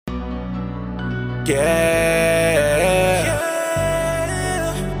Yeah.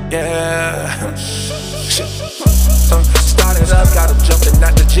 Started up, got 'em jumping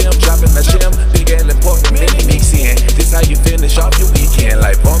at the gym, dropping the gym, big and important in the mixing. This how you finish off your weekend,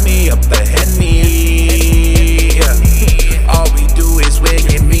 like pour me up the Henny. Yeah. All we do is win,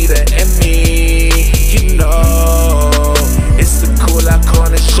 give me the Emmy. You know, it's the Cool Out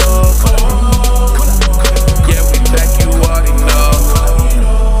Corner show. Yeah, we back, you already know.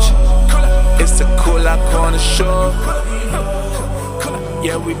 It's the Cool Out Corner show.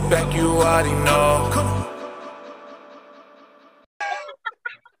 Yeah, we back, you already know.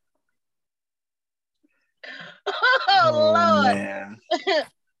 Oh, Lord. Man.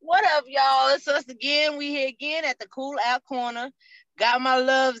 What up, y'all? It's us again. We here again at the Cool Out Corner. Got my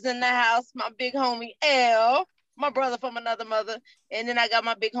loves in the house. My big homie L, my brother from another mother, and then I got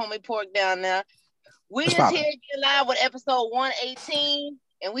my big homie Pork down there. We is here again live with episode 118,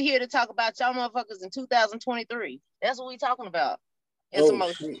 and we here to talk about y'all motherfuckers in 2023. That's what we talking about. It's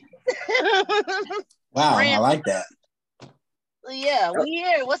emotion. Wow, I like that. Yeah, we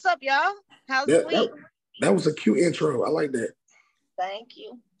here. What's up, y'all? How's the week? That was a cute intro. I like that. Thank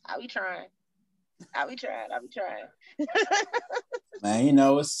you. I'll be trying. Man, you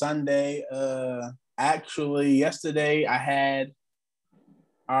know, it's Sunday. Actually, yesterday I had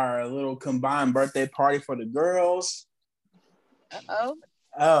our little combined birthday party for the girls. Uh-oh.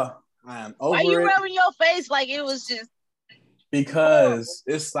 Oh, I am over it. Why you rubbing your face like it was just... Because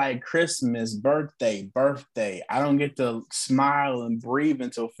it's like Christmas, birthday. I don't get to smile and breathe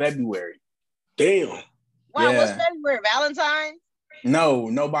until February. Damn. Wow, yeah. What's February? Valentine's? No,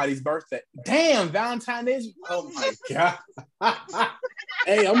 nobody's birthday. Damn, Valentine's is... Oh, my God.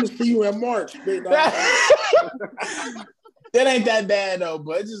 Hey, I'm going to see you in March, big dog. That ain't that bad, though,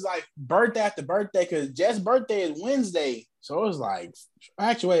 but it's just like birthday after birthday, because Jess' birthday is Wednesday. So it was like...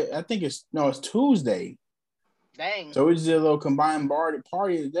 Actually, I think it's Tuesday. Dang. So we just did a little combined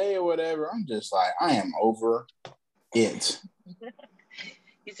party today or whatever. I'm just like, I am over it.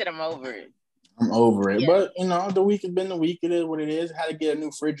 He said, I'm over it. I'm over it. Yeah. But, you know, the week has been the week. It is what it is. I had to get a new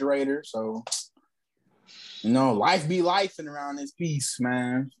refrigerator. So, you know, life be lifing around this piece,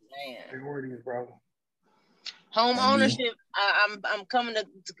 man. Home ownership. I'm coming to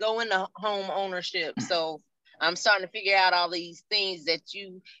go into home ownership. So I'm starting to figure out all these things that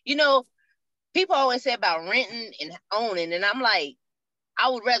you know, people always say about renting and owning. And I'm like, I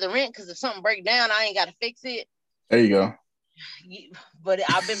would rather rent because if something breaks down, I ain't got to fix it. There you go. But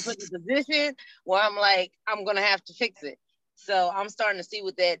I've been put in a position where I'm like, I'm going to have to fix it. So I'm starting to see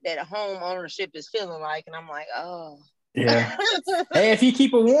what that home ownership is feeling like. And I'm like, oh. Yeah. Hey, if you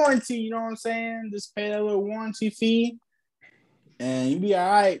keep a warranty, you know what I'm saying? Just pay that little warranty fee and you be all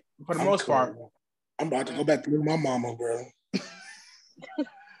right for the most part. I'm about to go back to my mama, bro.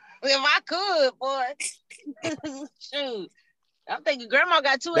 If I could, boy. Shoot. I'm thinking grandma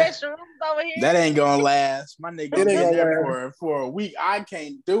got two extra rooms over here. That ain't gonna last. My nigga been there for a week. I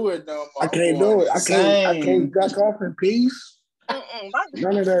can't do it no more. I can't do it. I can't duck off in peace.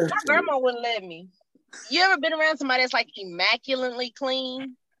 None of that. My grandma wouldn't let me. You ever been around somebody that's like immaculately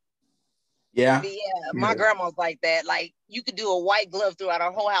clean? Yeah. Yeah, my grandma's like that. Like you could do a white glove throughout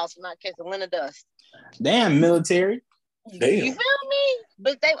our whole house and not catch a lint of dust. Damn, military. Damn. You feel me?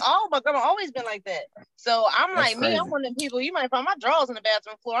 But my grandma always been like that. So I'm that's like, crazy. Me, I'm one of them people, you might find my drawers on the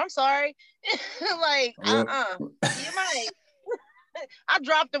bathroom floor. I'm sorry. Like, You might. I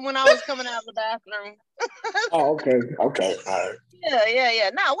dropped them when I was coming out of the bathroom. Oh, okay. Okay. All right. Yeah.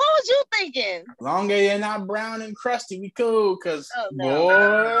 Now, what was you thinking? Long as you're not brown and crusty, we cool, because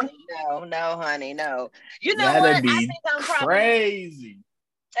no, honey, no. You know what? I think I'm crazy.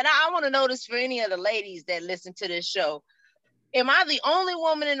 And I want to know this for any of the ladies that listen to this show. Am I the only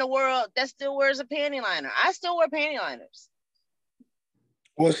woman in the world that still wears a panty liner? I still wear panty liners.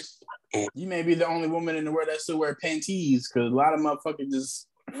 You may be the only woman in the world that still wear panties, because a lot of motherfuckers just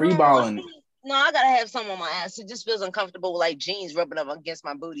freeballing it. No, I gotta have some on my ass. It just feels uncomfortable, like jeans rubbing up against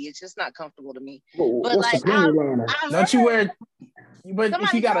my booty. It's just not comfortable to me. But what's like, the panty liner? Don't you wear? But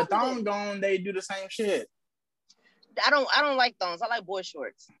if you got a thong on, they do the same shit. I don't like thongs. I like boy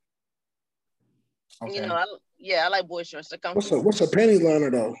shorts. Okay. You know, I like boy shorts. What's a panty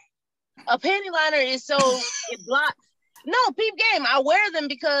liner though? A panty liner is so it blocks. No, peep game. I wear them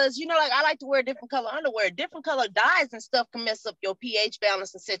because, you know, like I like to wear different color underwear. Different color dyes and stuff can mess up your pH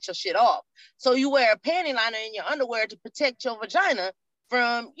balance and set your shit off. So you wear a panty liner in your underwear to protect your vagina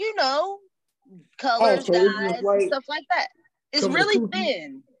from, you know, colors, dyes, and stuff like that. It's really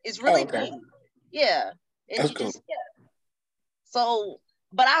thin. It's really thin. Yeah. That's cool. So,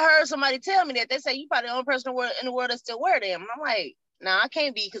 but I heard somebody tell me that they say you probably the only person in the world that still wear them. And I'm like, nah, I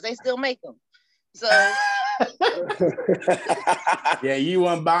can't be because they still make them. So yeah, you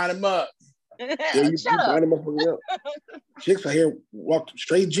want buying them up. Yeah, you buying them up for real. Chicks out here walk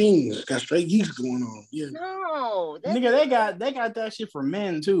straight jeans, got straight geeks going on. Yeah. No, nigga, they got that shit for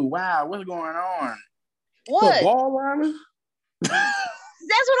men too. Wow, what's going on? What? Ball liners?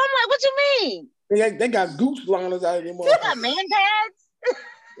 That's what I'm like. What you mean? They got Gooch liners out of them. They got man pads.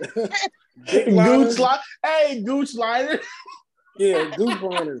 Gooch Hey, Gooch Liners. Yeah, Gooch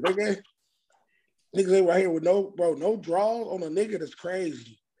liners. Niggas ain't right here with no draws on a nigga. That's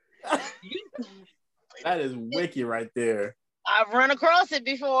crazy. That is wicked right there. I've run across it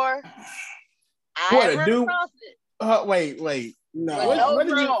before. What a dude? Wait. No. What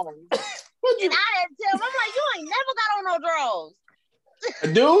did you? And I didn't tell him. I'm like, you ain't never got on no draws. A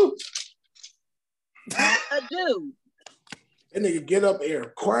dude? A dude. That nigga get up there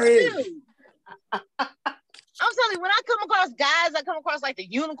crazy. I'm telling you, when I come across guys, I come across like the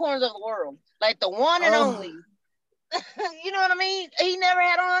unicorns of the world, like the one and only. You know what I mean? He never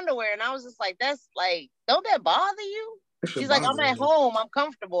had on underwear, and I was just like, "That's like, don't that bother you?" He's like, "I'm at home, I'm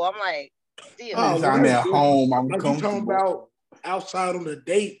comfortable." I'm like, I'm at home, I'm like comfortable. You talking about outside on a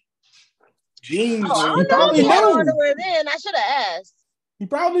date? Jeans. Oh, I don't know if he had on underwear then. I should have asked. He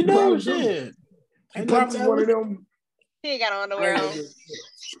probably do. Shit. He probably one of them. He ain't got on underwear on.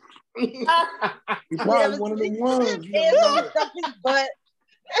 He probably one of them ones.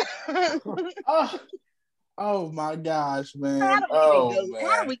 Oh my gosh, man. How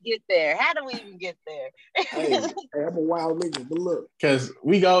do we get there? How do we even get there? Hey, I'm a wild nigga, but look. Because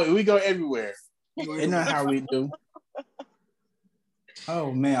we go everywhere. You know how we do.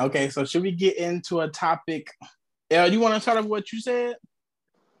 Oh man. Okay, so should we get into a topic? El, you want to start off what you said?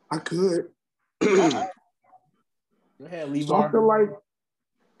 I could. Go ahead, Levar. So I feel like,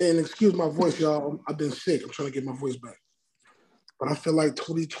 and excuse my voice, y'all. I've been sick. I'm trying to get my voice back. But I feel like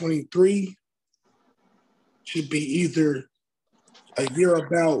 2023 should be either a year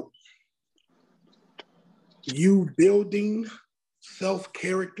about you building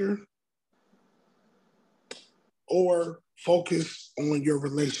self-character or focus on your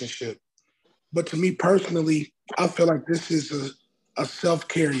relationship. But to me personally, I feel like this is a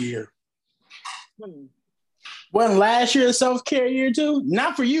self-care year. Wasn't last year a self-care year too?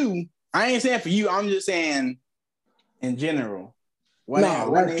 Not for you. I ain't saying for you. I'm just saying in general. When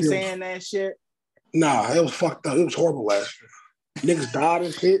they saying that shit? Nah, it was fucked up. It was horrible last year. Niggas died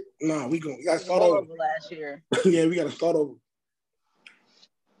and shit. Nah, we gotta start over. Last year. Yeah, we gotta start over.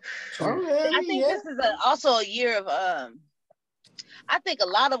 So, I think this is also a year of I think a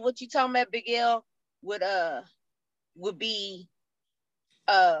lot of what you talking about, Big L, would be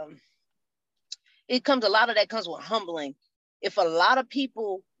it comes a lot of that comes with humbling. If a lot of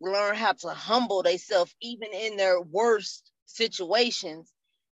people learn how to humble themselves even in their worst situations,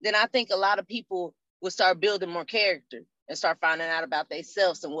 then I think a lot of people will start building more character and start finding out about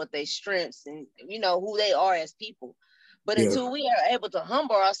themselves and what their strengths and who they are as people. But until we are able to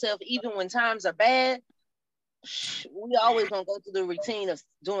humble ourselves, even when times are bad, we always gonna go through the routine of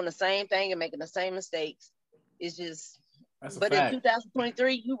doing the same thing and making the same mistakes. It's just, but in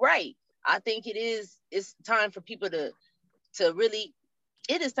 2023, you're right. I think it's time for people to really,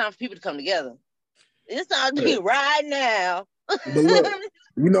 it is time for people to come together. It's time to be right now. But look,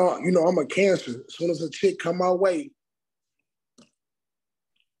 you know, I'm a Cancer. As soon as a chick come my way,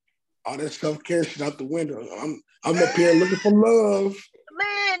 all that self-care shit out the window. I'm up here looking for love.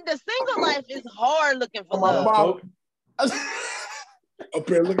 Man, the single life is hard looking for love. Up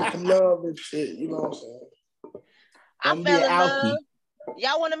here looking for love and shit. You know what I'm saying? I fell in love.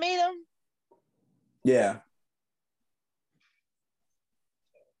 Y'all want to meet him? Yeah.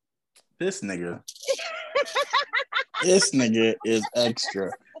 This nigga. This nigga is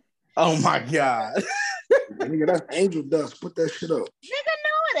extra. Oh my God. Nigga, that's angel dust. Put that shit up. Nigga,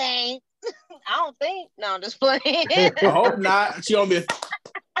 no, it ain't. I don't think. No, I'm just playing. I hope not. She gonna be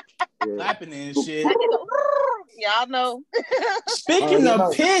clapping and shit. Y'all know. Speaking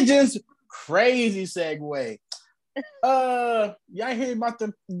of pigeons, crazy segue. Y'all hear about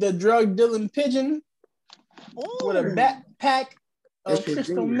the drug dealing pigeon with a backpack of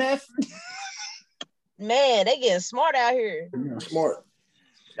crystal meth? Man, they getting smart out here. Yeah, smart.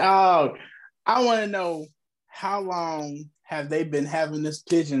 Oh, I want to know, how long have they been having this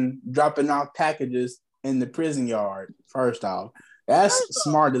pigeon dropping off packages in the prison yard? First off, that's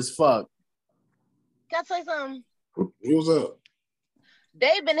smart as fuck. Can I say something? What's up?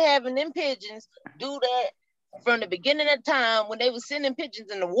 They've been having them pigeons do that from the beginning of time when they was sending pigeons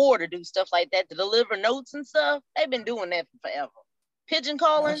in the war to do stuff like that, to deliver notes and stuff. They've been doing that for forever. Pigeon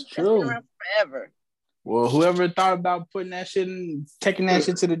calling, that's been around forever. Well, whoever thought about putting that shit taking that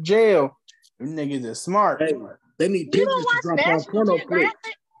shit to the jail, Them niggas are smart. Hey, they need You pigeons don't to drop watch off National porno Geographic?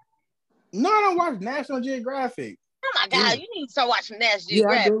 flicks. No, I don't watch National Geographic. Oh my God, Yeah. you need to start watching National Yeah,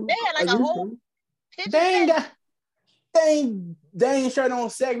 I Geographic. do. They had like I a used whole to. pigeon They section. ain't showing no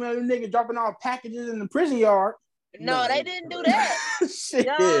segment of them niggas dropping off packages in the prison yard. No, they didn't do that. Shit.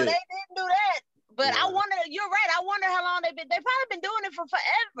 No, they didn't do that. But Yeah. I wonder, you're right. I wonder how long they've probably been doing it for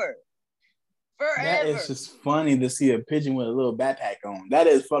forever. That is just funny to see a pigeon with a little backpack on. That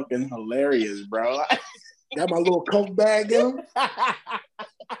is fucking hilarious, bro. Got my little coke bag in them.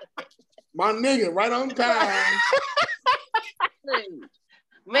 My nigga, right on time.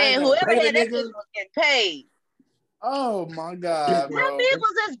 Man, whoever had that pigeon was getting paid. Oh my God, bro. How big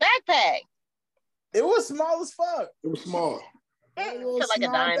was this backpack? It was small as fuck. It was small. It was like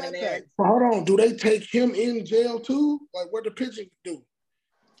a dime in there. But hold on, do they take him in jail too? Like what the pigeon do?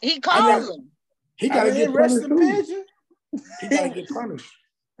 He called him. He gotta get punished too. Pigeon. He gotta get punished.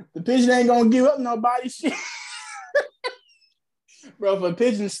 The pigeon ain't gonna give up nobody shit. Bro, if a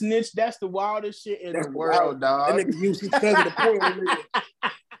pigeon snitch, that's the wildest shit in the world, dog. That nigga used his feather to point on me.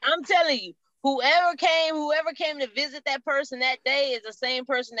 I'm telling you, whoever came to visit that person that day is the same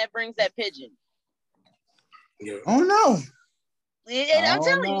person that brings that pigeon. Yeah. Oh no. And I'm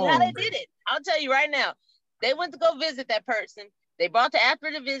telling you how they did it. I'll tell you right now. They went to go visit that person. They brought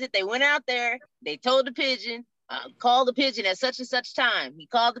after the visit. They went out there. They told the pigeon, call the pigeon at such and such time. He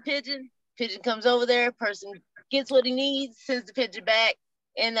called the pigeon. Pigeon comes over there. Person gets what he needs, sends the pigeon back,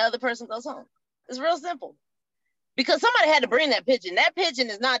 and the other person goes home. It's real simple. Because somebody had to bring that pigeon. That pigeon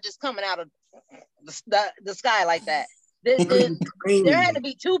is not just coming out of the sky like that. There had to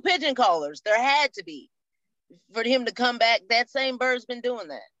be 2 pigeon callers. There had to be for him to come back. That same bird's been doing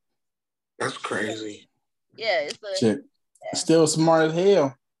that. That's crazy. Yeah, it's shit. Yeah. Still smart as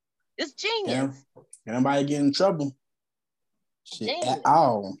hell. It's genius. Can't nobody get in trouble. Shit genius. At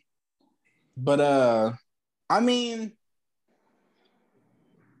all. But I mean,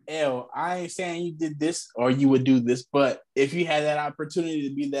 I ain't saying you did this or you would do this, but if you had that opportunity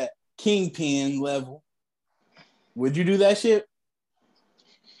to be that kingpin level, would you do that shit?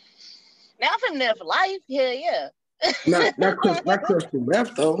 Now if I'm there for life, yeah. not crystal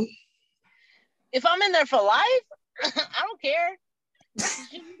meth though. If I'm in there for life, I don't care.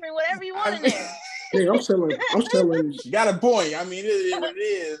 You can bring whatever you want in there. Hey, I'm selling. You got a point. I mean, it is what it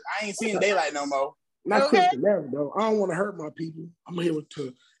is. I ain't seeing daylight no more. Not crystal meth though. I don't want to hurt my people. I'm here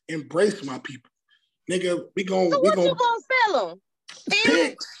to embrace my people. Nigga, we gonna you gonna sell them?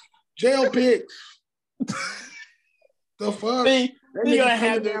 Pigs. Jail pigs. The fuck? You gonna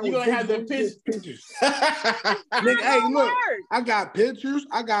have the pictures. Nigga, hey, look, I got pictures,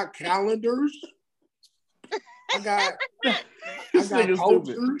 I got calendars, I got posters.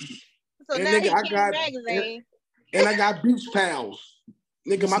 So and now nigga, I got magazine. And I got beach towels.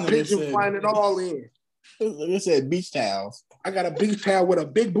 Nigga, my pigeon flying it all in. It said beach towels. I got a beach towel with a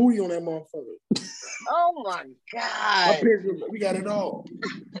big booty on that motherfucker. Oh my God. Pigeon, we got it all.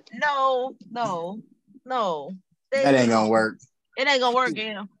 No. That ain't gonna work. It ain't gonna work,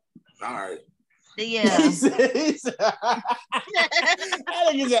 yeah. All right. Yeah. I think he said,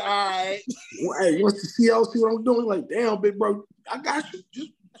 all right. Hey, what's the CL? See what I'm doing? Like, damn, big bro, I got you.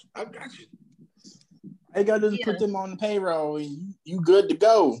 I got you. I gotta just put them on the payroll and you good to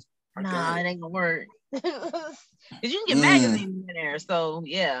go. Nah, it ain't gonna work. Because you can get magazines in there, so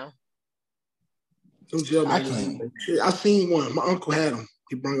yeah. Them gel magazines. I seen one. My uncle had them.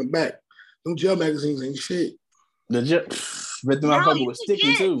 He brought them back. Them gel magazines ain't shit. The gel, but the motherfucker was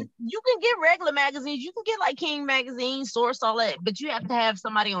sticking too. You can get regular magazines. You can get like King magazine, Source, all that. But you have to have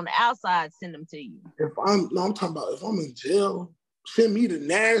somebody on the outside send them to you. I'm talking about if I'm in jail, send me the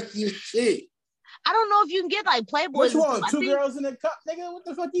nastiest shit. I don't know if you can get like Playboy. What you want? Two girls in a cup, nigga? What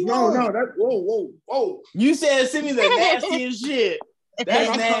the fuck you want? No, that whoa. You said send me the nastiest shit.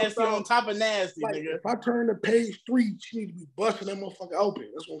 That's nasty on top of nasty, like, nigga. If I turn to page 3, she need to be busting that motherfucker open.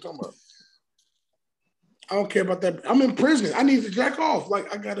 That's what I'm talking about. I don't care about that. I'm in prison. I need to jack off.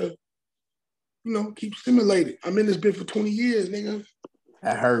 Like, I gotta, keep stimulated. I'm in this bit for 20 years, nigga.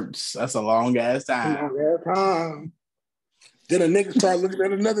 That hurts. That's a long ass time. Then a nigga start looking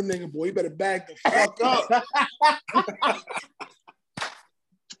at another nigga, boy. You better back the fuck up.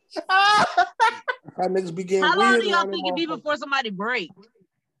 How niggas be getting How long weird do y'all think it be before somebody break?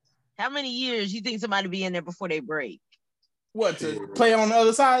 How many years you think somebody be in there before they break? What, to play on the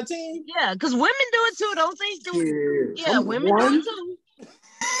other side of the team? Yeah, because women do it too, don't they? Yeah, women do it too.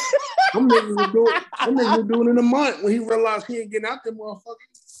 Some niggas will do it in a month when he realized he ain't getting out there, motherfucker.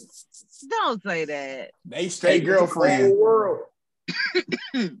 Don't say that. They straight girlfriend. World.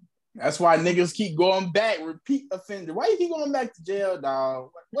 That's why niggas keep going back, repeat offender. Why you keep going back to jail, dog?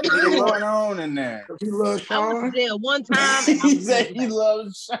 What is going on in there? He loves Sean. I went to jail one time. He said he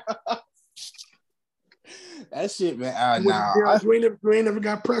loves Sean. That shit, man. You ain't never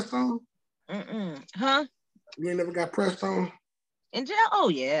got pressed on? Huh? You ain't never got pressed on? In jail? Oh,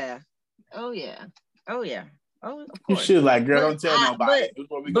 yeah. Oh, yeah. Oh, yeah. Oh, of course. You should, like, girl, don't tell nobody.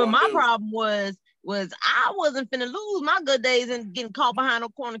 But my problem was I wasn't finna lose my good days and getting caught behind no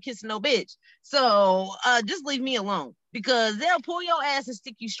corner kissing no bitch. So just leave me alone, because they'll pull your ass and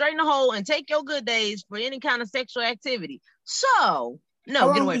stick you straight in the hole and take your good days for any kind of sexual activity. So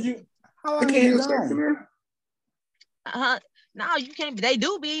no, get away. How long did you gone? No, you can't. They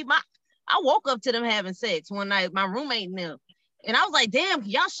do be. I woke up to them having sex one night, my roommate and them. And I was like, damn, can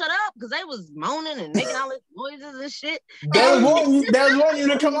y'all shut up? Because they was moaning and making all this noises and shit. They was wanting you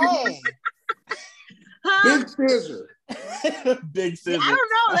to come on. Big scissor. Big scissor. I don't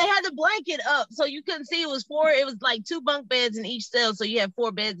know. They had the blanket up, so you couldn't see. It was like 2 bunk beds in each cell, so you had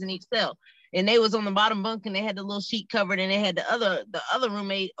 4 beds in each cell. And they was on the bottom bunk, and they had the little sheet covered, and they had the other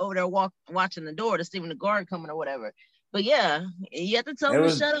roommate over there watching the door to see when the guard coming or whatever. But yeah, you have to tell them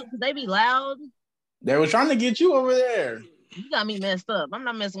to shut up because they be loud. They were trying to get you over there. You got me messed up. I'm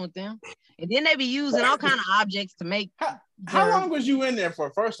not messing with them. And then they be using all kind of objects to make. How long was you in there for?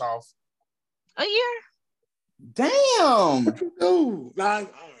 First off, a year. Damn. What you do? I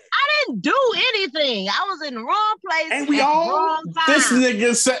didn't do anything. I was in the wrong place and we at all the wrong time. This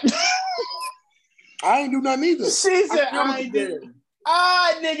nigga said. I ain't do nothing either. She said I ain't did.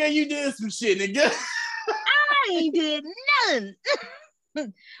 Ah, nigga, you did some shit, nigga. I ain't did nothing.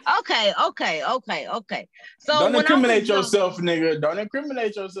 Okay. So don't incriminate yourself, nigga. Don't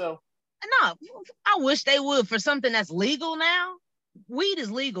incriminate yourself. No, I wish they would for something that's legal now. Weed is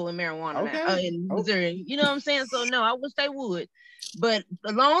legal in marijuana now, in Missouri. You know what I'm saying? So no, I wish they would. But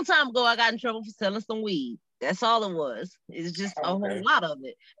a long time ago, I got in trouble for selling some weed. That's all it was. It's just a whole lot of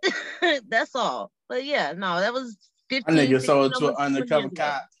it. That's all. But yeah, no, that was 15. A nigga sold to an undercover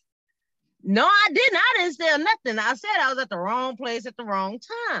cop. No, I didn't. I didn't sell nothing. I said I was at the wrong place at the wrong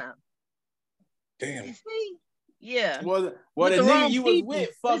time. Damn. You see? Yeah. Well, the nigga you was with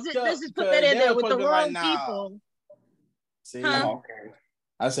fucked up. Let's just put that in there with the wrong people. See? Okay.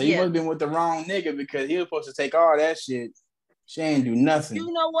 I said you must have been with the wrong nigga because he was supposed to take all that shit. She ain't do nothing.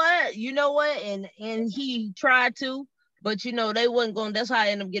 You know what? And he tried to, but they wasn't going. That's how I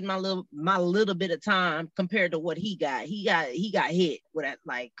ended up getting my little bit of time compared to what he got. He got hit with that.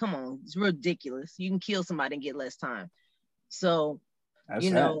 Like, come on, it's ridiculous. You can kill somebody and get less time. So, that's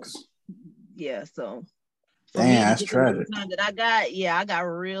yeah. So, damn, that's tragic. The time that I got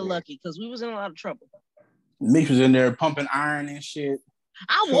real lucky because we was in a lot of trouble. Mitch was in there pumping iron and shit.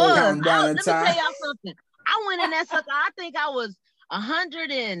 I was. Let me tell y'all something. I went in that sucker. I think I was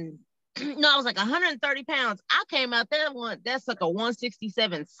 130 pounds. I came out that sucker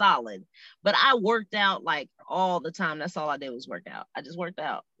 167 solid. But I worked out like all the time. That's all I did was work out. I just worked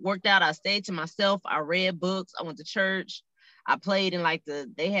out. I stayed to myself. I read books. I went to church. I played in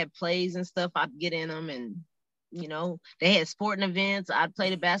they had plays and stuff. I'd get in them and they had sporting events. I'd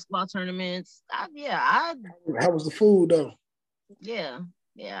play the basketball tournaments. How was the food though? Yeah,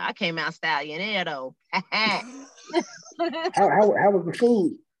 I came out stallionaire though. how was the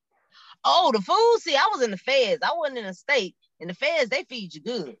food? Oh, the food. See, I was in the feds. I wasn't in the state. In the feds, they feed you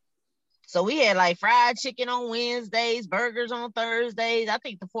good. So we had like fried chicken on Wednesdays, burgers on Thursdays. I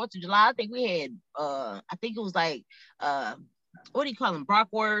think the 4th of July. I think we had. I think it was like what do you call them?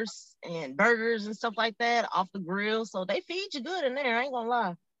 Bratwurst and burgers and stuff like that off the grill. So they feed you good in there. I ain't gonna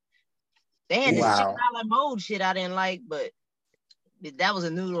lie. They had this chicken a la mode shit I didn't like, but that was a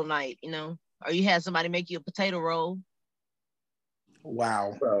noodle night, Or you had somebody make you a potato roll.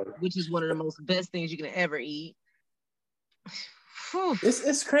 Wow. Which is one of the most best things you can ever eat.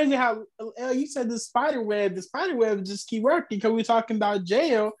 It's crazy how you said the spider web just keep working because we're talking about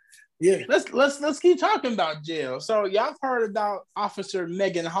jail. Yeah. Let's keep talking about jail. So y'all heard about Officer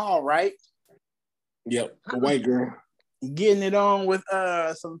Megan Hall, right? Yep, the white girl. Getting it on with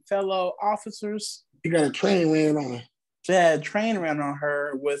some fellow officers. She got a train ran on her. She had a train ran on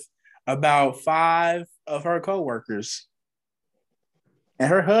her with about 5 of her co-workers. And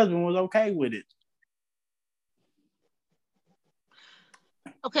her husband was okay with it.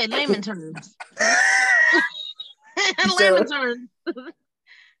 Okay, layman terms. Layman terms.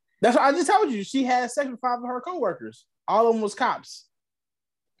 That's what I just told you. She had sex with 5 of her co-workers. All of them was cops.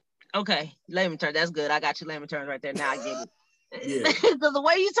 Okay, layman terms. That's good. I got you layman terms right there. Now I get it. Yeah. Because the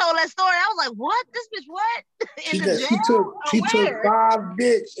way you told that story, I was like, what? This bitch what? She took 5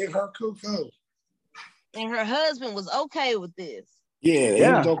 bitch in her cuckoo. And her husband was okay with this. Yeah, he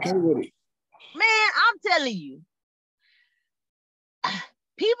was okay with it. Man, I'm telling you,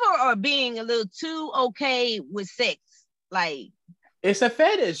 people are being a little too okay with sex. Like, it's a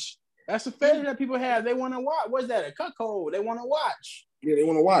fetish. That's a fetish that people have. They want to watch. What's that? A cuckold. They want to watch. Yeah, they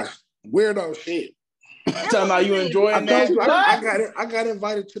want to watch weirdo shit. Talking about you enjoying that. I got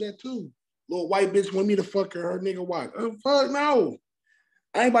invited to that too. Little white bitch want me to fuck her nigga watch. Fuck no.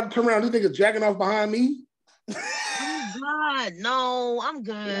 I ain't about to turn around. This nigga jacking off behind me. Oh God, no, I'm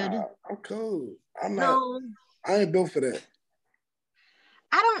good. Nah, I'm cool. I'm not. No. I ain't built for that.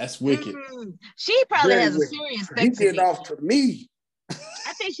 I don't. That's wicked. She probably Very has wicked. a serious sex He getting addiction. off to me.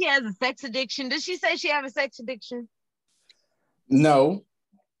 I think she has a sex addiction. Did she say she have a sex addiction? No.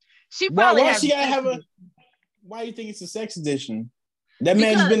 She probably has. She gotta have a? Why do you think it's a sex addiction? That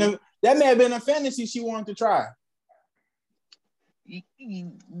may have been a fantasy she wanted to try.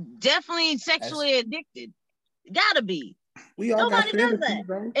 Definitely sexually addicted. Gotta be. We all Nobody got does that. fantasies,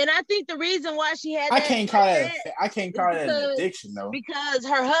 bro. And I think the reason why she had I that can't call that an addiction though. because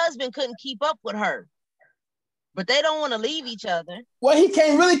her husband couldn't keep up with her. But they don't want to leave each other. Well, he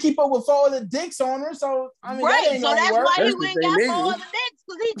can't really keep up with 4 other dicks on her, so I mean, right. that ain't so gonna that's work. why he went and got 4 other dicks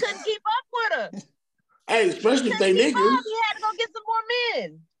because he couldn't keep up with her. Hey, especially if they niggas. He had to go get some more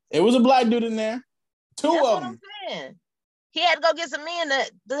men. It was a black dude in there. 2 That's of what them. I'm saying. He had to go get some men to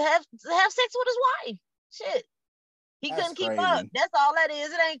have sex with his wife. Shit. He couldn't keep up. That's all that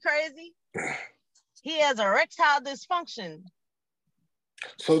is. It ain't crazy. He has erectile dysfunction.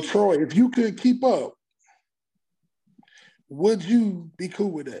 So, Troy, if you could keep up, would you be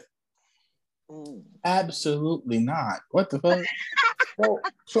cool with that? Absolutely not. What the fuck?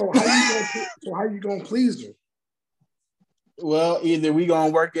 So how you gonna please her? Well, either we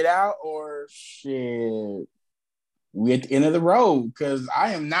gonna work it out or shit. We at the end of the road because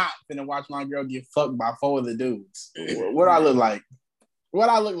I am not gonna watch my girl get fucked by 4 of the dudes. What do I look like? What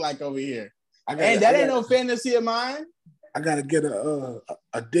I look like over here? Ain't no fantasy of mine. I gotta get a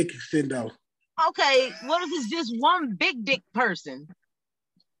dick extendo. Okay, what if it's just one big dick person?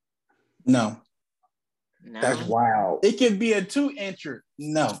 No. That's wild. It could be a 2-incher.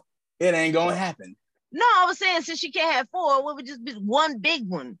 No, it ain't gonna happen. No, I was saying since she can't have 4, what would just be one big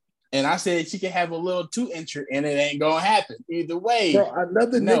one? And I said she could have a little 2-incher, and it ain't gonna happen either way. Bro,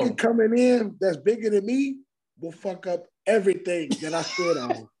 another nigga coming in that's bigger than me will fuck up everything that I stood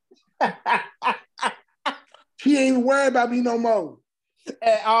on. She ain't even worried about me no more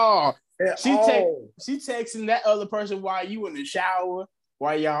at all. She all. She texting that other person while you in the shower,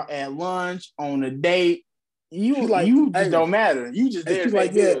 while y'all at lunch, on a date. You just don't matter. You just there to pay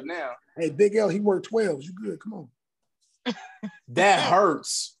bills now. Hey, Big L, he worked 12. You good? Come on. That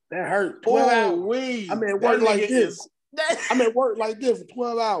hurts. That hurt. 12 hours. I'm at work like this. I'm at work like this for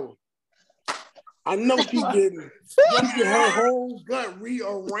 12 hours. I know she getting her whole gut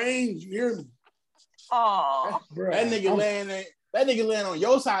rearranged. You hear me? Oh, that nigga laying on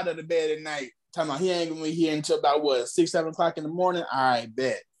your side of the bed at night. Talking about he ain't gonna be here until about what 6, 7 o'clock in the morning. I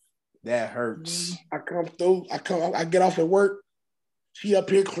bet that hurts. I come through. I get off at work. She up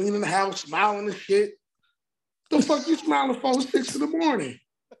here cleaning the house, smiling and shit. The fuck you smiling for 6 in the morning?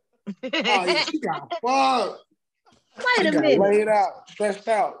 Oh yeah, she got fucked. Wait a minute. Laid out, stressed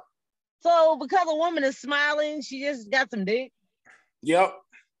out. So because a woman is smiling, she just got some dick? Yep.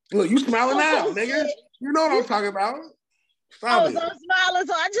 Look, you smiling now, nigga. You know what I'm talking about. Stop it. So I'm smiling,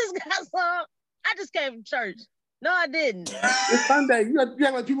 so I just got some. I just came from church. No, I didn't. It's Sunday. You act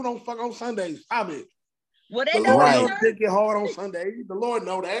like people don't fuck on Sundays. Stop it. Well, they the know Lord knows dick get hard on Sunday. The Lord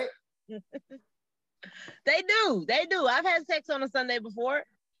know that. They do. They do. I've had sex on a Sunday before.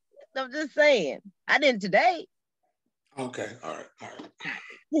 I'm just saying. I didn't today. Okay. All right.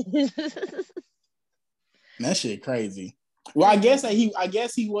 That shit crazy. Well, I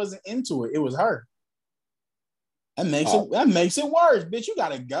guess he wasn't into it. It was her. That makes it worse, bitch. You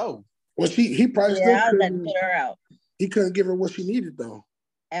gotta go. Well, he probably still couldn't put her out. He couldn't give her what she needed though.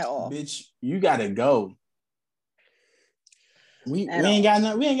 At all. Bitch, you gotta go. We ain't got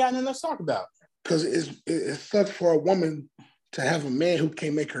nothing to talk about. Because it sucks for a woman to have a man who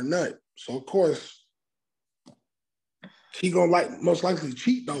can't make her nut. So of course, she gonna most likely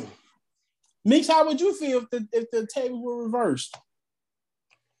cheat though. Mix, how would you feel if the tables were reversed?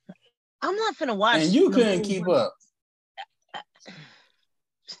 I'm not finna watch. And you couldn't keep up.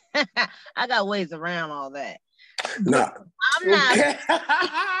 I got ways around all that. Nah. I'm not.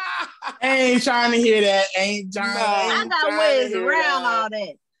 Ain't trying to hear that. I got ways around all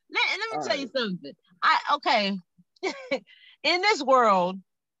that. Let me tell you something. Okay. In this world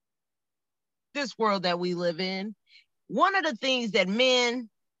that we live in, one of the things that men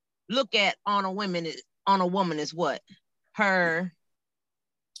look at on a woman is what? Her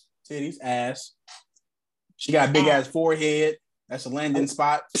titties, ass. She got a big ass forehead. That's a landing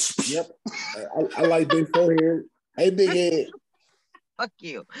spot. Yep. I like big forehead. Hey, big head. Fuck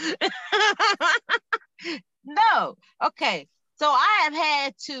you. No. Okay. So I have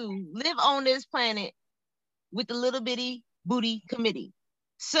had to live on this planet with the little bitty booty committee.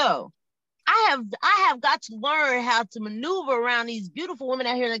 So I have got to learn how to maneuver around these beautiful women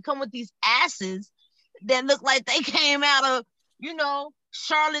out here that come with these asses that look like they came out of,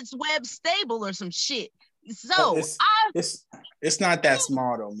 Charlotte's Web stable or some shit. So it's not that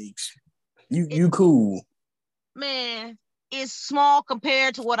small though, Meeks. You cool. Man, it's small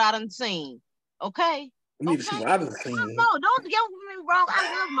compared to what I done seen. Okay. You need to see what I done seen. No, don't get me wrong.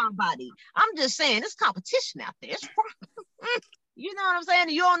 I love my body. I'm just saying, it's competition out there. It's you know what I'm saying?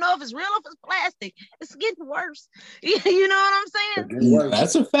 You don't know if it's real or if it's plastic. It's getting worse. You know what I'm saying?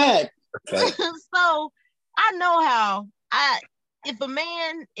 That's a fact. So I know how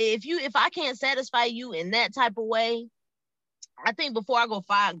if I can't satisfy you in that type of way, I think before I go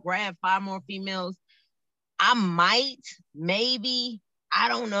grab 5 more females, I might, maybe, I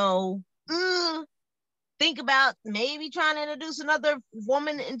don't know, think about maybe trying to introduce another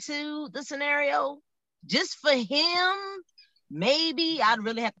woman into the scenario just for him. Maybe I'd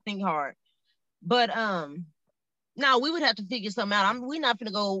really have to think hard. But no, we would have to figure something out. We're not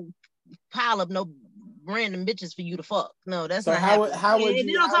gonna go pile up no random bitches for you to fuck. No, that's not happening. How would you? And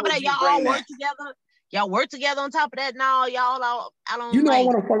then on top of that, y'all all work together. Y'all work together on top of that. No, y'all all, I don't. You know, I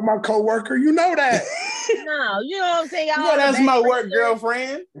want to fuck my coworker. You know that. No, you know what I'm saying. Y'all that's my work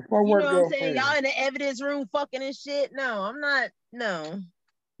girlfriend. My work girlfriend. What I'm saying? Y'all in the evidence room fucking and shit. No, I'm not. No,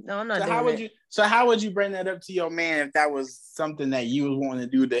 I'm not. So how would you bring that up to your man if that was something that you was wanting to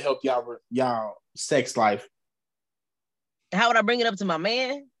do to help y'all sex life? How would I bring it up to my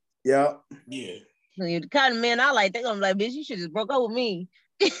man? Yeah. The kind of man I like, they're gonna be like, bitch, you should just broke up with me.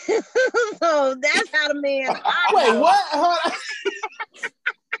 So that's how the man. Wait, what? Hold on.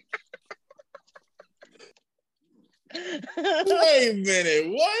 Wait a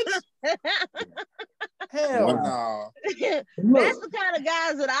minute, what? Hell no. That's the kind of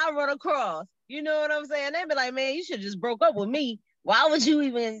guys that I run across. You know what I'm saying? They be like, man, you should just broke up with me. Why would you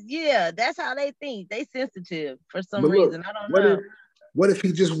even? Yeah, that's how they think. They sensitive for some reason. I don't know. What if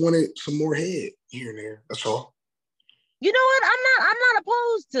he just wanted some more head here and there? That's all. You know what? I'm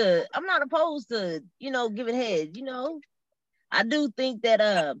not opposed to, giving head. I do think that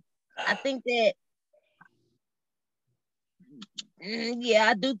I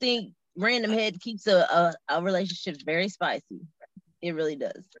do think random head keeps a relationship very spicy. It really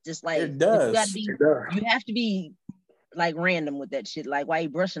does. Just like it does. You have to be like random with that shit, like why he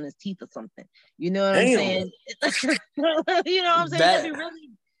brushing his teeth or something. You know what I'm saying? You know what I'm saying? That'd be really.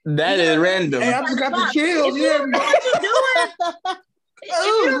 That is random. Hey, I just got the chills. If you don't know what you're doing, if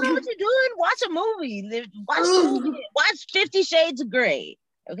you don't know what you're doing, watch a movie. Watch 50 Shades of Grey.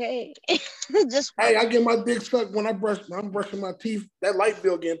 Okay. Just hey, I get my dick sucked when I'm brushing my teeth. That light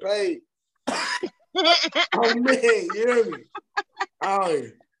bill getting paid. Oh man, you hear me? Oh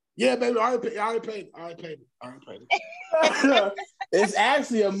yeah, baby. I already paid it. It's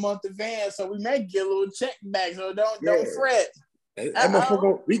actually a month advance, so we may get a little check back. So don't fret. That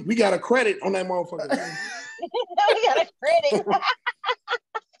motherfucker, we got a credit on that motherfucker. We got a credit.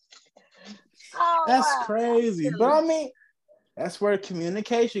 That's crazy. But I mean, that's where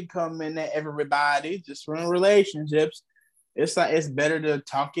communication come in at everybody. Just run relationships. It's like it's better to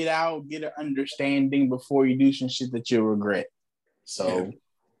talk it out, get an understanding before you do some shit that you'll regret. So,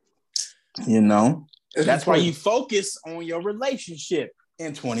 that's why you focus on your relationship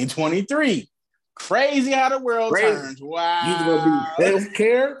in 2023. Crazy how the world turns. Wow. You gonna be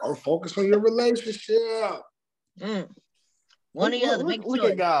self-care or focus on your relationship? One or the other. Look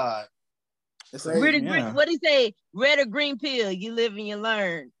at God. What do you say? Red or green pill? You live and you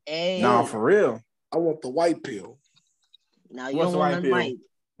learn. Hey. No, for real. I want the white pill. No, you don't want the white.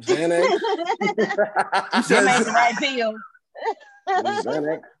 Xanax. You make the right pill.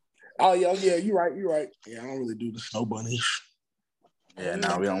 Xanax. Oh yeah, you're right. Yeah, I don't really do the snow bunnies. Yeah,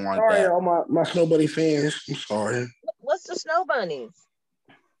 no, we don't want sorry, that. All my snow bunny fans. I'm sorry. What's the snow bunnies?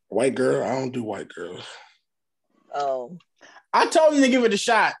 White girl. I don't do white girls. Oh. I told him to give it a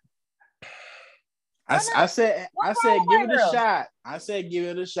shot. I said give it a shot. I said give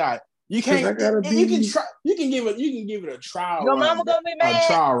it a shot. You can't. You can try. You can give it a trial. Your mama gonna be mad. A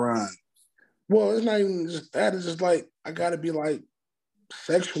trial run. Well, it's not even just that. It's just like I gotta be like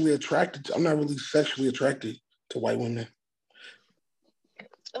sexually attracted to. I'm not really sexually attracted to white women.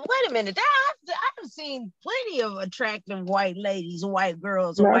 Wait a minute. I've seen plenty of attractive white ladies, white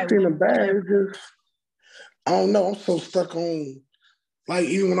girls. No, I've seen them bad. It's just, I don't know. I'm so stuck on Like,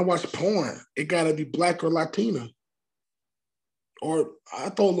 even when I watch porn, it gotta be black or Latina. Or I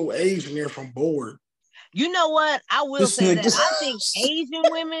throw a little Asian there if I'm bored. You know what? I will say that I think Asian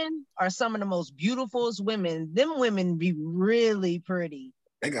women are some of the most beautiful women. Them women be really pretty.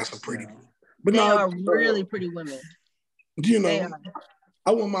 They got some pretty. But they are really pretty women. You know,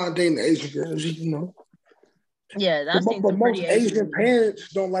 I wouldn't mind dating Asian girls, you know. Yeah, I've seen some pretty most Asian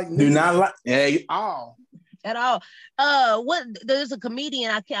parents don't like. Do not like at all. At all. What? There's a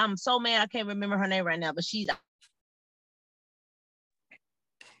comedian. I'm so mad I can't remember her name right now, but she's.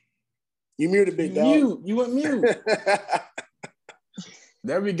 You muted, big dog. You went mute.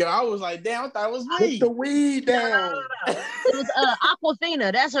 There we go. I was like, damn, I thought it was me. Put the weed down. No. It was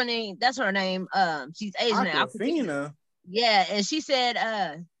Aquafina. That's her name. She's Asian. Aquafina. Yeah, and she said,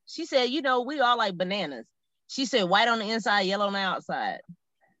 you know, we all like bananas. She said, white on the inside, yellow on the outside.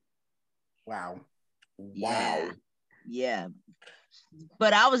 Wow. Yeah.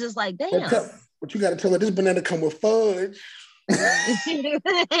 But I was just like, damn. But you got to tell her this banana come with fudge. Hey,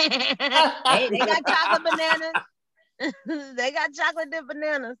 they got chocolate bananas. They got chocolate dip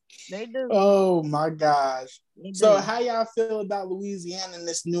bananas. They do. Oh my gosh. So how y'all feel about Louisiana and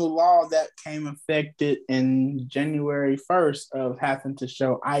this new law that came effective in January 1st of having to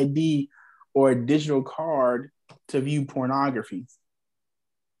show ID or a digital card to view pornography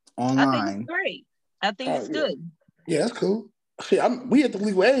online? I think it's great. I think it's good. Yeah, that's cool. See, we at the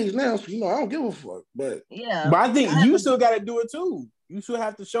legal age now, so you know I don't give a fuck. But I think you still got to do it too. You still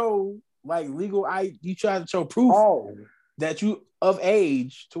have to show like legal ID. You try to show proof that you of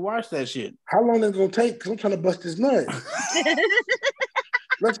age to watch that shit. How long is it gonna take? Because I'm trying to bust this nut.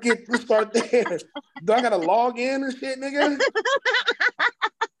 Let's start there. Do I gotta log in and shit, nigga?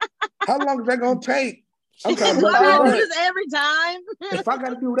 How long is that gonna take? I'm trying to bust this every time. If I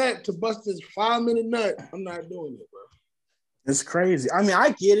gotta do that to bust this 5-minute nut, I'm not doing it, bro. It's crazy. I mean,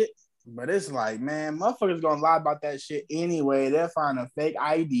 I get it, but it's like, man, motherfuckers gonna lie about that shit anyway. They'll find a fake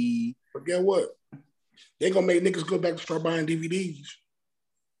ID. But guess what? They gonna make niggas go back and start buying DVDs.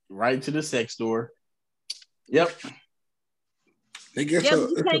 Right to the sex store. Yep. But you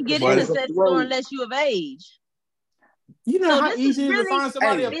can't get in the sex store unless you're of age. You know how easy it is to find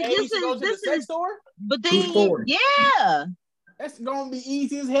somebody of age to go to the sex store? But then, yeah. That's gonna be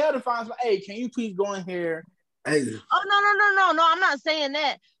easy as hell to find somebody. Hey, can you please go in here? Hey. Oh, no, I'm not saying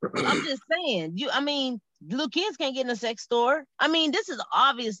that. I'm just saying, little kids can't get in a sex store. I mean, this is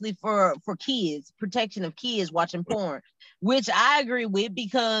obviously for kids, protection of kids watching porn, which I agree with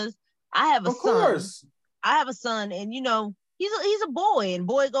because I have a son. Course. I have a son, and you know, he's a boy, and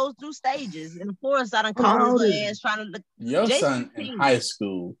boy goes through stages. And of course, I done called his ass trying to look. Your son in high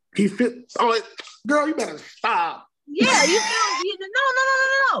school. He fit. Oh, girl, you better stop. Yeah,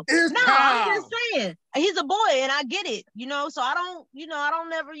 no. I'm just saying, he's a boy, and I get it, you know. So I don't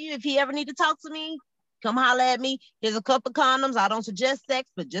never. If he ever need to talk to me, come holler at me. Here's a couple of condoms. I don't suggest sex,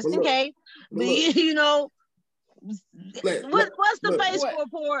 but just in case. But you know, what's the base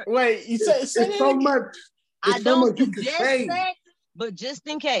report? Wait, you say it's so much. I don't suggest sex, but just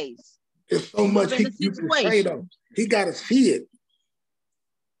in case. It's so much you can say though. He got to see it.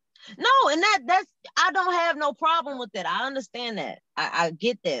 No, and that's I don't have no problem with that. I understand that. I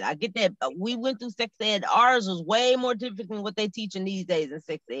get that. We went through sex ed. Ours was way more difficult than what they teaching these days in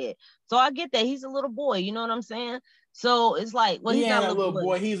sex ed. So I get that. He's a little boy. You know what I'm saying? So it's like, well, he's not a little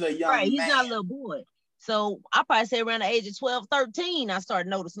boy. He's a young man. He's not a little boy. So I probably say around the age of 12, 13, I started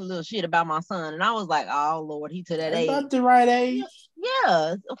noticing a little shit about my son. And I was like, oh, Lord, he to that age. About the right age.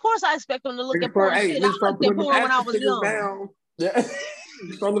 Yeah. Of course, I expect him to look at porn. I looked at porn when I was young. Yeah.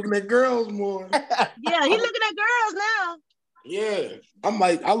 You start looking at girls more. Yeah, he looking at girls now. Yeah. I'm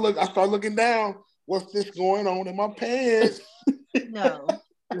like, I start looking down. What's this going on in my pants? No.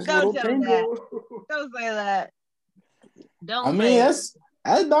 Don't tell that. Don't say that.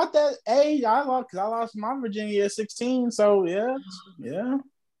 That's about that age. I lost my virginity at 16. So yeah.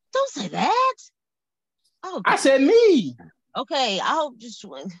 Don't say that. Oh, God. I said me. Okay, I hope just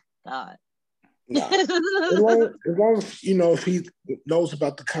God. Nah. As long as you know if he knows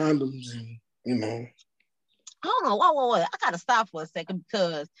about the condoms and you know. Hold on, wait. I gotta stop for a second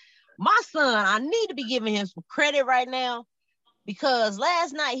because my son, I need to be giving him some credit right now because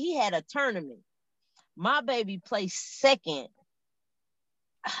last night he had a tournament. My baby placed second.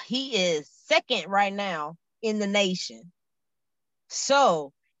 He is second right now in the nation.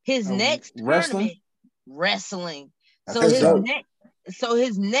 So his next tournament, wrestling. So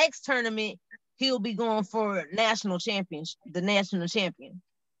his next tournament, he'll be going for the national champion.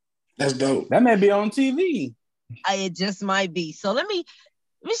 That's dope. That may be on TV. It just might be. So let me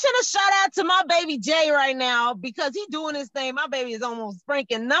We should have shout out to my baby Jay right now because he doing his thing. My baby is almost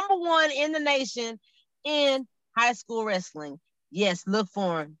ranking #1 in the nation in high school wrestling. Yes, look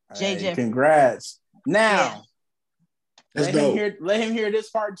for him. Jay Jeffrey. Congrats. Now, That's let him hear this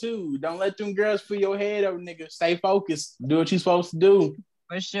part too. Don't let them girls fill your head up, nigga. Stay focused. Do what you're supposed to do.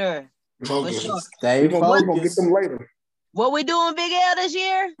 For sure. Focus. For sure. Stay focused. We're gonna get them later. What we doing, Big L, this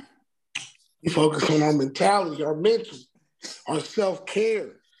year? We focus on our mentality, our mental, our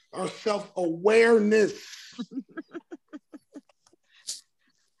self-care, our self-awareness.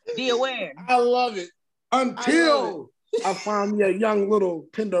 Be aware. I love it. Until I find me a young little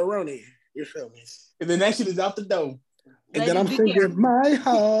tenderoni. You feel me? And then that shit is out the door. And then I'm singing, my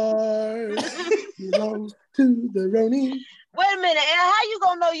heart belongs to the Roni. Wait a minute, and how you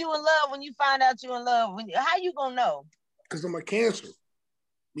gonna know you in love when you find out you in love? How you gonna know? Because I'm a Cancer.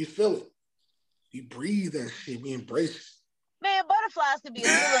 You feel it. You breathe that shit. We embrace it. Man, butterflies could be a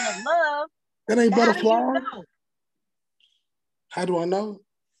feeling of love. That ain't butterfly. How do you know? How do I know?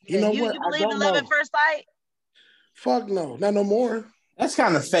 Yeah, You know you what? believe in love at first sight? Fuck no. Not no more. That's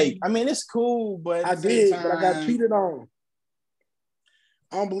kind of fake. I mean, it's cool, but I did, but I got cheated on.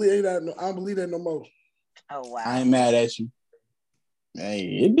 I don't believe that. I don't believe that no more. Oh wow! I ain't mad at you.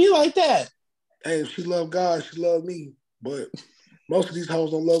 Hey, it be like that. Hey, if she love God, she love me. But most of these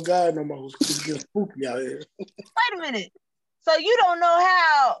hoes don't love God no more. It's getting spooky out here. Wait a minute. So you don't know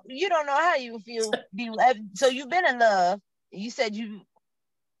how you feel. So you've been in love. You said you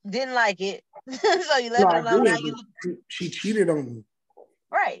didn't like it, so you left it alone. Now She cheated on me.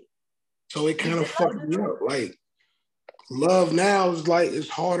 Right. So it kind of fucked me up. Like, love now is like, it's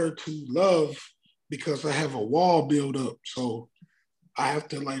harder to love because I have a wall built up. So I have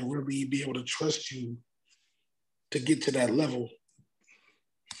to like really be able to trust you to get to that level.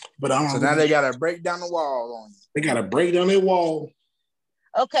 But I don't. So now they gotta break down the wall on you. They gotta break down their wall.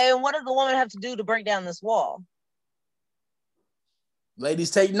 Okay, and what does the woman have to do to break down this wall?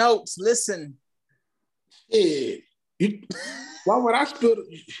 Ladies, take notes. Listen. Yeah. Why would I spill it?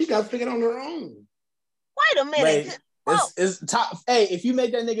 She got to figure it on her own. Wait a minute. It's top. Hey, if you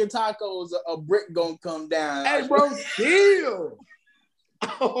make that nigga tacos, a brick gonna come down. Hey, bro, chill.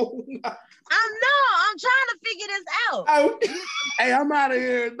 Oh, I'm trying to figure this out. Hey, I'm out of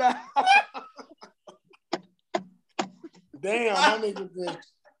here now. Damn, my nigga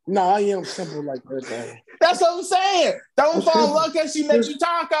just. No, I am simple like that, though. That's what I'm saying. Don't fall in love because she makes you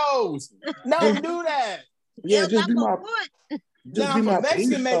tacos. No, do that. Yeah, just be my. Now, if a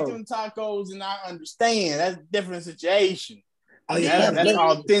Mexican make them tacos, and I understand that's a different situation. Oh, yeah, that's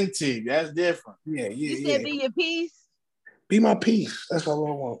authentic. That's different. Yeah. You said be your peace. Be my peace. That's all I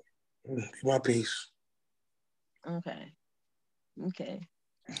want. Be my peace. Okay.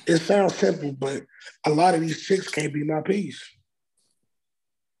 It sounds simple, but a lot of these chicks can't be my peace.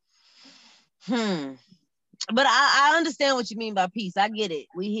 But I understand what you mean by peace. I get it.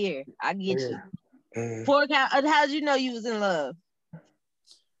 We here. I get you. Pork, how'd you know you was in love?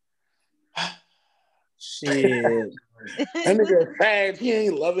 Shit. That nigga fag, he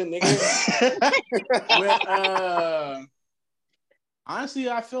ain't loving nigga. Well, honestly,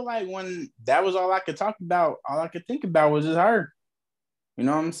 I feel like when that was all I could talk about, all I could think about was just her. You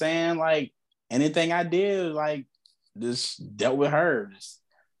know what I'm saying? Like anything I did, like just dealt with her.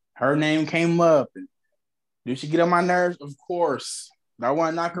 Her name came up. And did she get on my nerves? Of course. Do I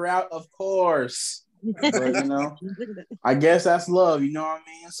want to knock her out? Of course. But, you know, I guess that's love, you know what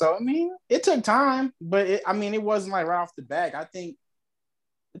I mean? So, I mean, it took time, but it wasn't like right off the bat. I think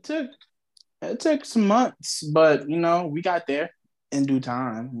it took some months, but, you know, we got there in due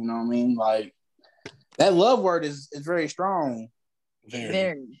time, you know what I mean? Like, that love word is very strong.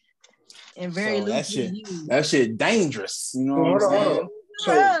 Very. And very so that shit dangerous, you know what I'm saying?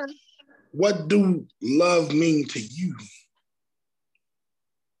 So, what do love mean to you?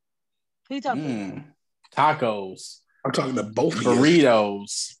 Who you talking Tacos. I'm talking to both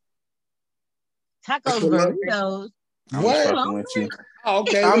burritos. Tacos, burritos. I'm fucking with you. Oh,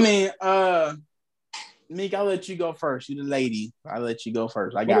 okay. I mean, Meek, I'll let you go first. You the lady. I'll let you go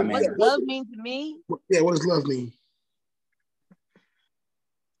first. I got what does love mean to me? Yeah, what does love mean?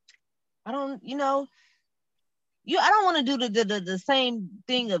 I don't want to do the same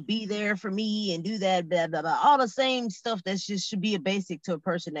thing of be there for me and do that, blah, blah, blah. All the same stuff that just should be a basic to a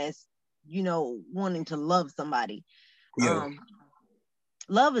person that's, you know, wanting to love somebody. Yeah.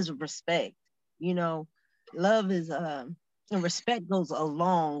 Love is respect, you know. Love is and respect goes a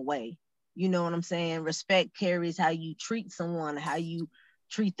long way. You know what I'm saying? Respect carries how you treat someone, how you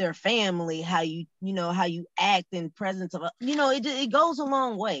treat their family, how you act in presence of, it goes a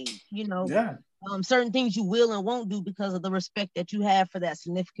long way, Yeah. Certain things you will and won't do because of the respect that you have for that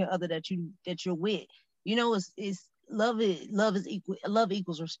significant other that you're with. It's love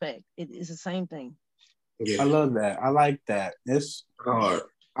equals respect. It's the same thing. Yeah. I love that. I like that. It's hard.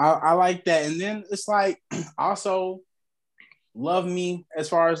 I like that. And then it's like also love me as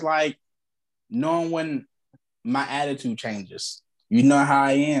far as like knowing when my attitude changes. You know how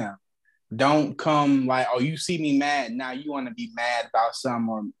I am. Don't come like, oh, you see me mad. Now you want to be mad about something,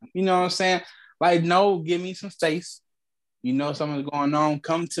 or you know what I'm saying? Like, no, give me some space. You know something's going on.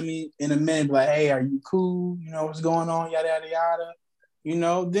 Come to me in a minute, like, hey, are you cool? You know what's going on? Yada yada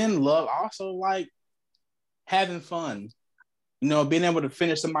yada. Then love also like having fun. Being able to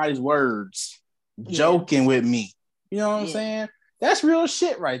finish somebody's words, joking with me. You know what I'm saying? That's real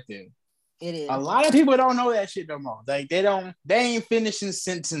shit right there. It is. A lot of people don't know that shit no more. Like they ain't finishing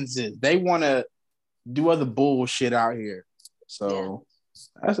sentences. They want to do other bullshit out here. So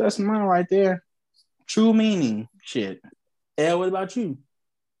that's mine right there. True meaning shit. Elle, what about you?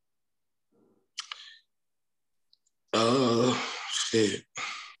 Shit.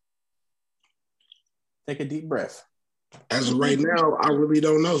 Take a deep breath. As of right now, I really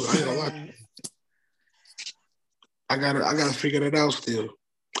don't know. I ain't gonna lie. I gotta figure that out still.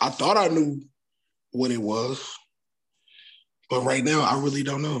 I thought I knew what it was, but right now I really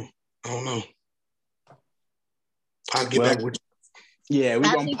don't know. I don't know. I'll get back with you. Yeah, we're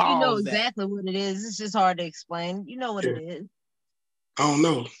gonna pause. You know exactly what it is. It's just hard to explain. You know what it is. I don't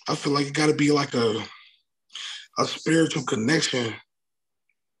know. I feel like it gotta be like a spiritual connection.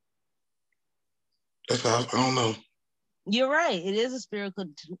 That's how I don't know. You're right. It is a spiritual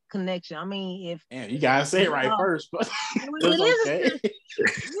connection. I mean, you gotta say it right first, but it is okay.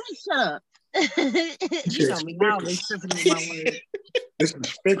 Shut up. You know me. I always tripping with my words.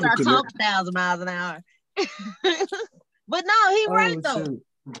 I talk 1,000 miles an hour. But no, he's right though. Shoot.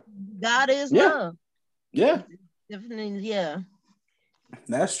 God is love. Yeah. Definitely, yeah.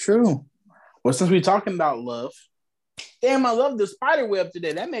 That's true. Well, since we're talking about love, damn, I love the spider web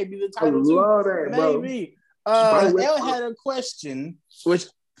today. That may be the title too. Love that, maybe. Elle had a question, which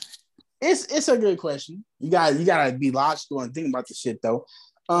it's a good question. You gotta be logical and think about the shit though.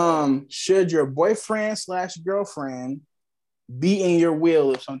 Should your boyfriend / girlfriend be in your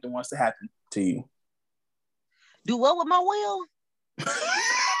will if something wants to happen to you? Do what with my will?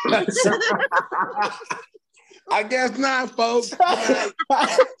 I guess not, folks.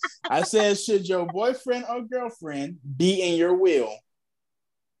 I said, should your boyfriend or girlfriend be in your will?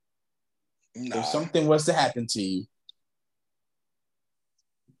 Nah. If something was to happen to you.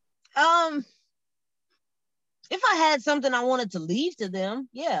 If I had something I wanted to leave to them,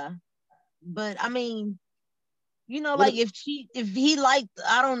 yeah. But I mean, like if he liked,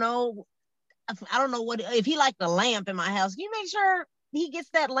 I don't know what, if he liked the lamp in my house, can you make sure he gets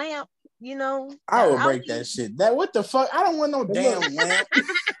that lamp? I would break that shit. What the fuck? I don't want no damn lamp.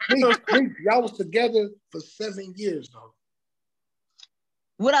 Y'all was together for 7 years though.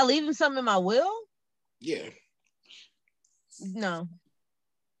 Would I leave him something in my will? Yeah. No.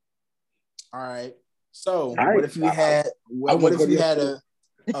 All right. So what if you had a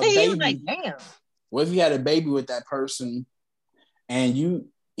baby? Like, damn. What if you had a baby with that person and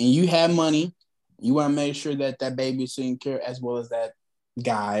you have money? You want to make sure that baby is taken care of as well as that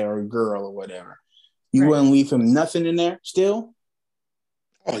guy or girl or whatever. You wouldn't leave him nothing in there still?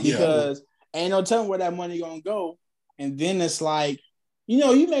 Oh, yeah. Because ain't no telling where that money gonna go. And then it's like,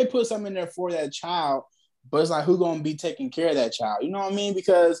 you may put something in there for that child, but it's like, who gonna be taking care of that child? You know what I mean?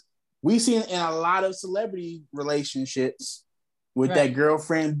 Because we see in a lot of celebrity relationships with that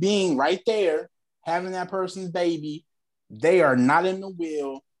girlfriend being right there, having that person's baby, they are not in the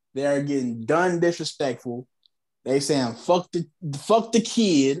will. They are getting done disrespectful. They saying fuck the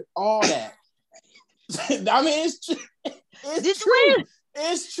kid, all that. I mean, it's true.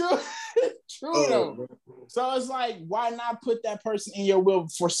 It's true. It's true though. So it's like, why not put that person in your will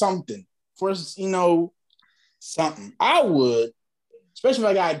for something? For something. I would, especially if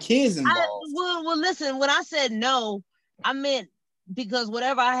I got kids involved. Well, listen. When I said no, I meant because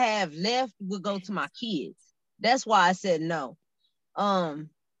whatever I have left would go to my kids. That's why I said no. I'm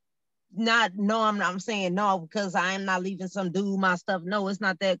saying no because I am not leaving some dude my stuff. No, it's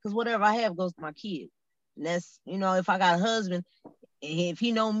not that, because whatever I have goes to my kids. And that's, if I got a husband, if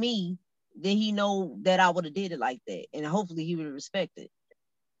he know me, then he know that I would have did it like that, and hopefully he would respect it.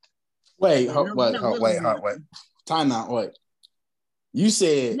 Wait. Time out. Wait. You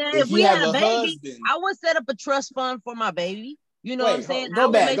said now, if we had a baby, husband, I would set up a trust fund for my baby. You know what I'm saying?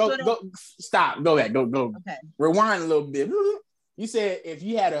 Go back. Go. Stop. Go back. Go. Okay. Rewind a little bit. You said if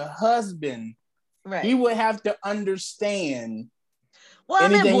you had a husband, Right. he would have to understand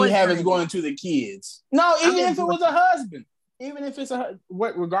anything you have is going to the kids. No, even if it was a husband. Even if it's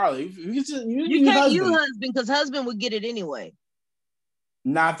regardless. You can't use husband because husband would get it anyway.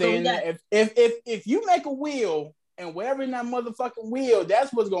 Not saying that if you make a will and whatever in that motherfucking will,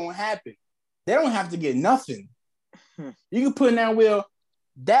 that's what's gonna happen. They don't have to get nothing. You can put in that will,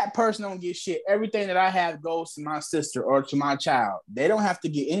 that person don't get shit. Everything that I have goes to my sister or to my child. They don't have to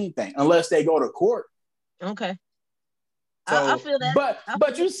get anything unless they go to court. Okay. So, I feel that.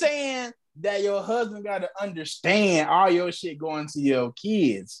 But you saying that your husband got to understand all your shit going to your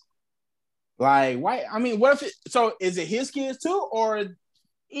kids. Like, why? I mean, what if is it his kids too, or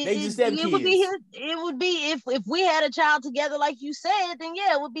they just have kids? It would be if we had a child together, like you said, then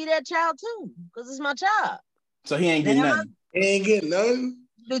yeah, it would be that child too, because it's my child. So he ain't getting nothing. He ain't getting nothing.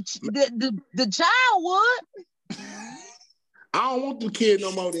 The child would. I don't want the kid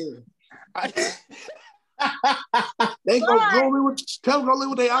no more then. They go live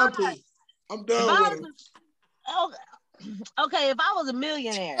with their auntie. I'm done with them. Okay, if I was a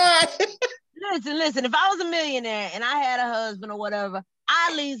millionaire, listen, if I was a millionaire and I had a husband or whatever,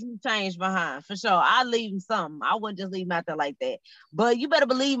 I'd leave some change behind for sure. I'd leave him something. I wouldn't just leave him out there like that. But you better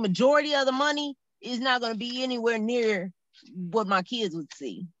believe majority of the money is not going to be anywhere near what my kids would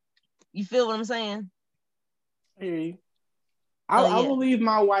see. You feel what I'm saying? Hey, I will leave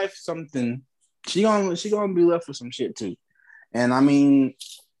my wife something. She gonna be left with some shit too. And I mean,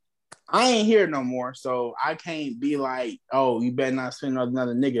 I ain't here no more, so I can't be like, oh, you better not spend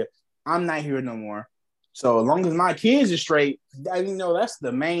another nigga. I'm not here no more. So as long as my kids are straight,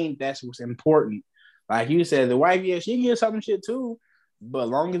 that's what's important. Like you said, the wife, yeah, she gets some shit too. But as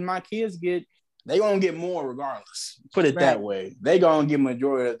long as my kids they gonna get more regardless. Put it that way. They gonna get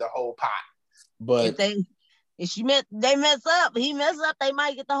majority of the whole pot. But if they mess up, he mess up, they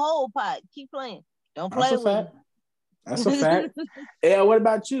might get the whole pot. Keep playing. Don't play with it. That's a fact. Yeah, what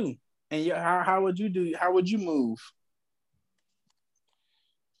about you? And how would you do? How would you move?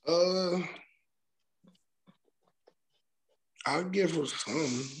 I'll give her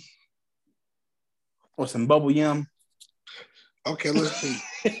some. Or some bubble yum. Okay, let's see.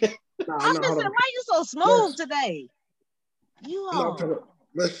 I'm just saying, why you so smooth today?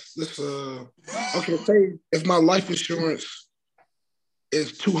 Let's okay, say if my life insurance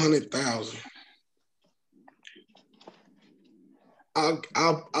is $200,000,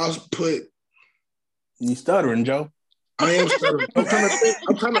 I'll put. You stuttering, Joe? I am stuttering. I'm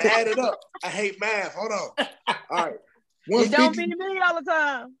trying to add it up. I hate math. Hold on. All right. You don't be me all the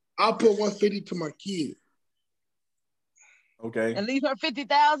time. I'll put 150 to my kid. Okay. And leave her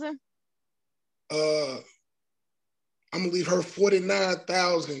 50,000. I'm gonna leave her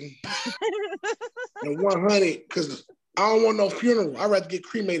 49,000 and 100 because I don't want no funeral. I'd rather get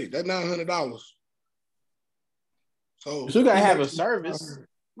cremated. That's $900. So you gotta have a service.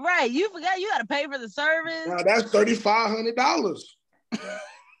 Right. You forgot you gotta pay for the service. Now that's $3,500. That's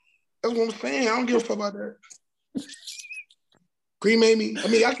what I'm saying. I don't give a fuck about that. Cremate me. I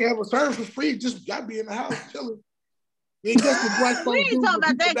mean, I can have a service for free. Just gotta be in the house chilling. We ain't talking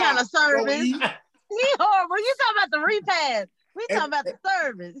about that kind of service. We horrible. You talking about the repast. We talking about the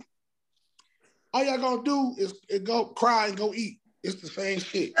service. All y'all gonna do is go cry and go eat. It's the same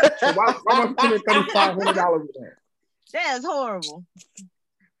shit. So why am I spending $3,500 with that? That's horrible.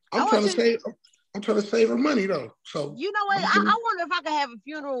 I'm trying to save her money though. So you know what? I wonder if I could have a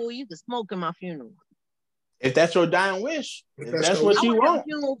funeral where you could smoke in my funeral. If that's your dying wish, if that's what you want.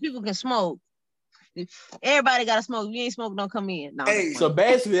 Funeral people can smoke. Everybody got to smoke. If you ain't smoking, don't come in. No, hey, so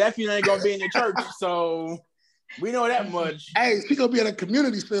basically that funeral ain't gonna be in the church. So we know that much. Hey, she gonna be at a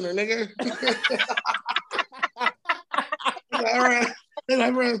community center, nigga. All right,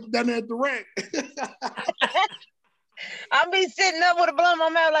 down there at the rec. I'll be sitting up with a blunt in my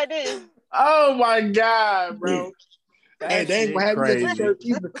mouth like this. Oh my God, bro. Hey, they ain't gonna have me at the church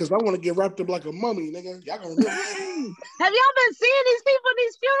either because I want to get wrapped up like a mummy, nigga. Y'all gonna have y'all been seeing these people at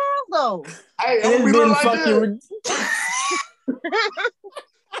these funerals though? Hey, I'm gonna be fucking.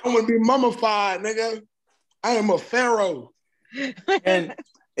 I'm gonna be mummified, nigga. I am a pharaoh. And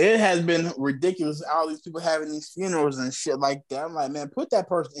it has been ridiculous. All these people having these funerals and shit like that. I'm like, man, put that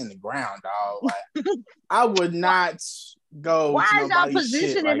person in the ground, dog. Like, I would not go. Why is y'all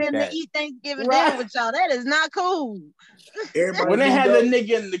positioning him to eat Thanksgiving dinner with y'all? That is not cool. When they had the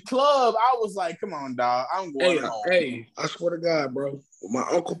nigga in the club, I was like, come on, dog. I'm going home. Hey, I swear to God, bro. When my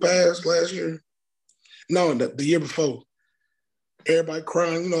uncle passed last year, no, the year before, everybody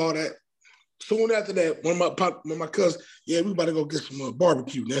crying, you know, all that. Soon after that, when my cousin, yeah, we about to go get some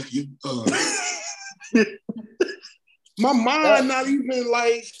barbecue, nephew. My mind not even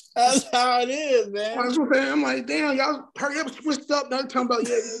like. That's how it is, man. I'm like, damn, y'all hurry up, switched up. Now talking about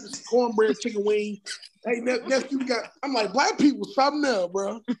this cornbread, chicken wing. Hey, next we got. I'm like, black people, something else,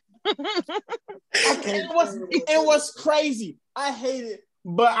 bro. And what's crazy? I hate it,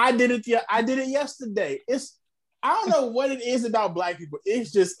 but I did it. I did it yesterday. I don't know what it is about black people.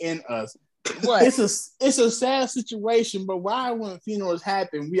 It's just in us. What? It's a sad situation, but why when funerals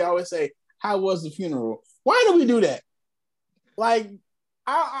happen, we always say, "How was the funeral?" Why do we do that? Like,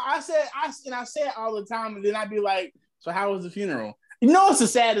 I say it all the time, and then I'd be like, "So how was the funeral?" You know, it's the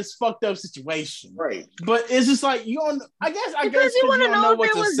saddest, fucked up situation, right? But it's just like you don't. I guess you want to know if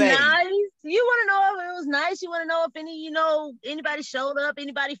it was say. nice. You want to know if it was nice. You want to know if anybody showed up,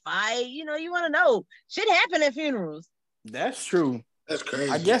 anybody fight. You want to know. Shit happen at funerals. That's true. That's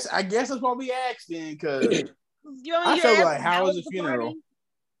crazy. I guess that's what we asked then, because I feel like, how was the funeral? Party?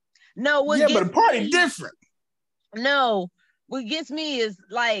 No, but the party different. No, what gets me is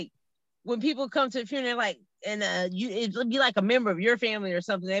like when people come to a funeral, like, and it'll be like a member of your family or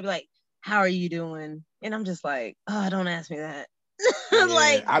something. They'd be like, "How are you doing?" And I'm just like, "Oh, don't ask me that." Yeah,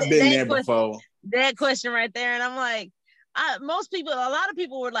 like I've been there before. That question right there, and I'm like, a lot of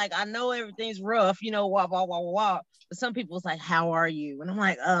people were like, "I know everything's rough, wah wah wah wah." But some people was like, "How are you?" And I'm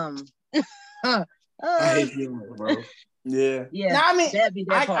like, I hate funerals, bro. Yeah. Yeah. No, I mean, that'd be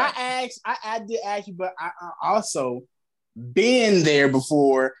that part. I did ask you, but I also been there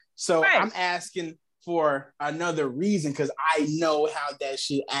before, so right. I'm asking for another reason because I know how that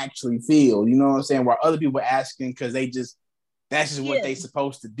shit actually feels. You know what I'm saying? While other people are asking because that's just what they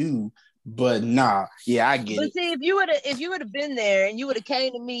supposed to do. But nah, yeah, I get it. But see, if you would have been there and you would have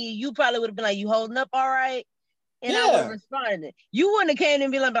came to me, you probably would have been like, "You holding up all right?" And I would have responded. You wouldn't have came to me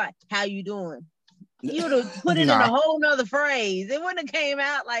and be like, "How you doing?" You would have put it in a whole nother phrase. It wouldn't have came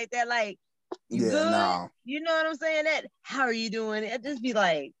out like that, like, "You good?" No. You know what I'm saying? That, "How are you doing?" It'd just be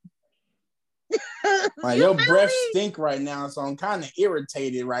like, like your breath stink right now, so I'm kind of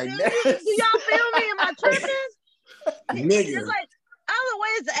irritated right now. Do y'all feel me? Am I tripping? Nigga. It's like other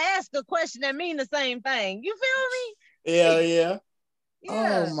ways to ask a question that mean the same thing. You feel me? Yeah.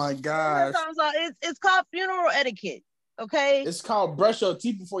 Oh my gosh. It's called funeral etiquette. Okay. It's called brush your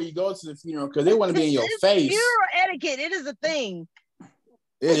teeth before you go to the funeral because they want to be in your face. Funeral etiquette. It is a thing.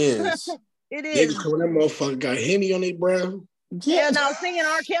 It is. It is. Niggas, when that motherfucker got Henny on their breath. Yeah, now singing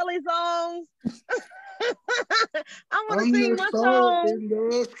R. Kelly songs. I want to sing one song. In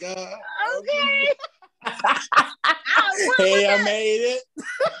the sky. Okay. Hey, I made it.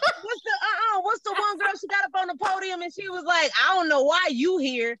 What's the one girl she got up on the podium and she was like, "I don't know why you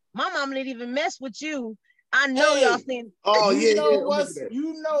here. My mom didn't even mess with you. I know y'all seen." Oh, you know what?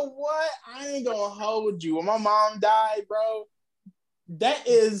 I ain't gonna hold you. When my mom died, bro, that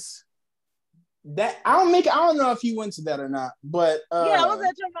I don't know if you went to that or not, but yeah, I was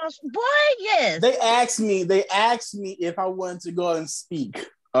at your mom's. Boy, yes. They asked me if I wanted to go and speak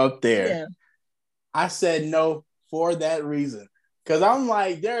up there. Yeah. I said no for that reason. Cause I'm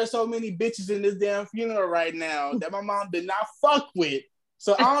like, there are so many bitches in this damn funeral right now that my mom did not fuck with.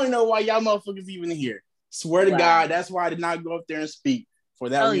 So I don't know why y'all motherfuckers even here. Swear to God, that's why I did not go up there and speak for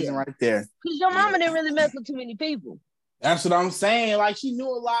that reason right there. Cause your mama didn't really mess with too many people. That's what I'm saying. Like, she knew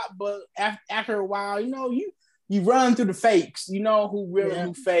a lot, but after a while, you run through the fakes. You know who real and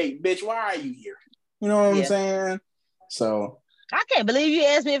who fake. Bitch, why are you here? You know what I'm saying? So I can't believe you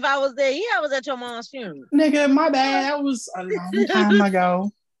asked me if I was there. Yeah, I was at your mom's funeral. Nigga, my bad. That was a long time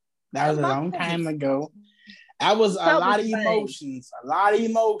ago. That was a long time ago. That was a lot of emotions. A lot of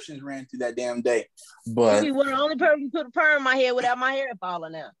emotions ran through that damn day. But you were the only person who put a perm in my head without my hair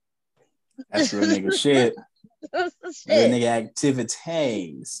falling out. That's real nigga shit. Real nigga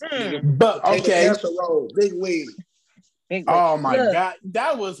activities. But okay. Big wig. Oh my God.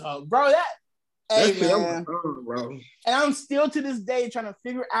 That was her, bro. Hey, man. Bro. And I'm still to this day trying to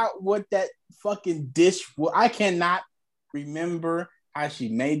figure out what that fucking dish was. I cannot remember how she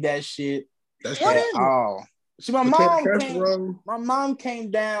made that shit. That's at all. My mom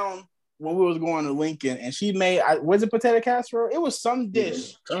came down when we was going to Lincoln, and she made, was it potato casserole? It was some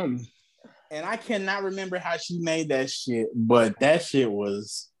dish. And I cannot remember how she made that shit, but that shit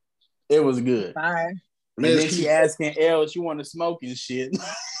was good. Fire. And then she asking Elle if she wanted to smoke and shit.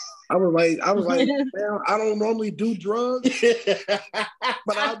 I was like, man, I don't normally do drugs,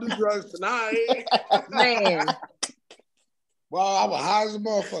 but I'll do drugs tonight. Man. Well, I was high as a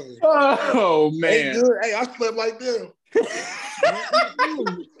motherfucker. Oh, man. Hey, I slept like them.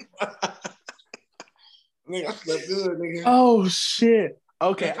 Nigga, I slept good, nigga. Oh, shit.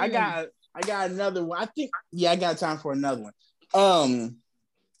 Okay, I got another one. I think, I got time for another one.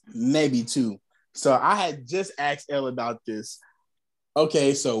 Maybe two. So I had just asked Elle about this.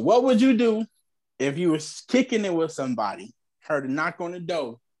 Okay, so what would you do if you was kicking it with somebody, heard a knock on the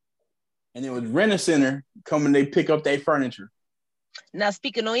door, and it was Rent-A-Center coming, they pick up their furniture? Now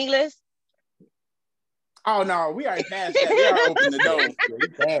speaking no English? Oh no, we already passed that. They already opened the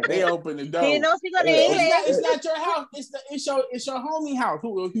door. They opened the door. You know, speak on English. It's not your house. It's your homie house.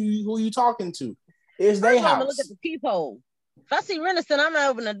 Who you talking to? It's their house. I'm gonna look at the peephole. If I see Rent-A-Center, I'm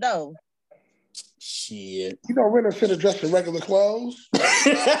not opening the door. Shit. You know, Rent-A-Center dressed in regular clothes. They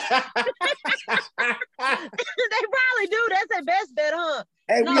probably do. That's their best bet, huh?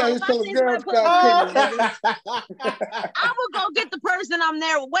 Hey, no, we out here selling Girl Scout cookies. I would go get the person I'm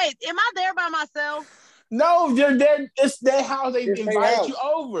there. Wait, am I there by myself? No, you're there. It's their house. They invited you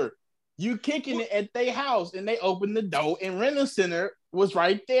over. You kicking it at their house, and they opened the door, and Rent-A-Center was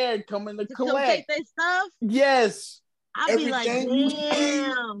right there coming to collect. Come take their stuff? Yes. I'd be like,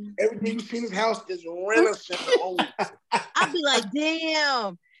 damn. Everything you see in this house is Rent-A-Center only. I'd be like,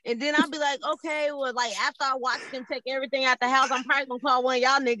 damn. And then I'll be like, okay, well, like after I watch them take everything out the house, I'm probably gonna call one of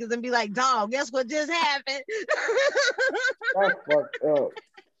y'all niggas and be like, dog, guess what just happened? That's fucked up.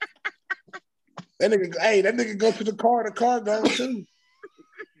 That nigga go to the car goes too.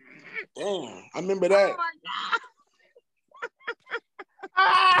 Damn, I remember that. Oh my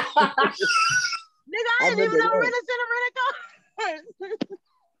God. Nigga, I didn't even know Rent-A-Center rent a car.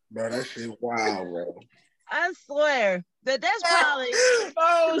 Bro, that shit wild, bro. I swear that's probably.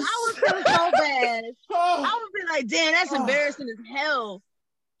 I was feeling so bad. I would be like, damn, that's embarrassing as hell.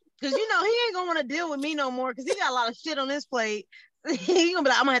 Cause you know he ain't gonna want to deal with me no more. Cause he got a lot of shit on his plate. He gonna be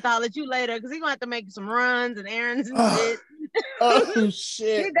like, I'm gonna have to holler at you later. Cause he gonna have to make some runs and errands and shit. Oh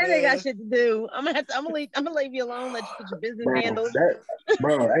shit! That ain't got shit to do. I'm gonna leave you alone. Let you put your business handles.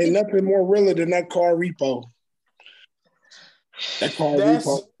 Bro, ain't nothing more realer than that car repo. That car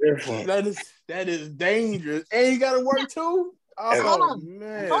repo is different. That is dangerous. And you gotta work too. Oh, hold on,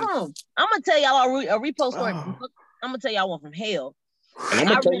 man. hold on. I'm gonna tell y'all a repo story. I'm gonna tell y'all one from hell. And I'm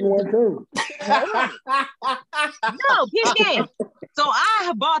gonna tell you one too. No, keep game. So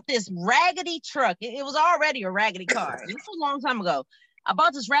I bought this raggedy truck. It was already a raggedy car. This was a long time ago. I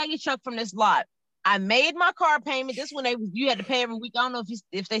bought this raggedy truck from this lot. I made my car payment. This one you had to pay every week. I don't know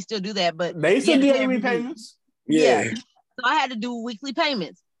if they still do that, but they still do every payments. Yeah. So I had to do weekly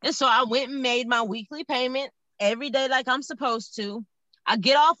payments. And so I went and made my weekly payment every day like I'm supposed to. I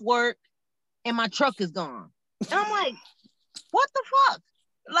get off work and my truck is gone. And I'm like, what the fuck?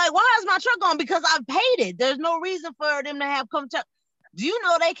 Like, why is my truck gone? Because I paid it. There's no reason for them to have come to. Do you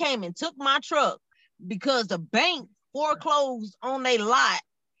know they came and took my truck because the bank foreclosed on their lot,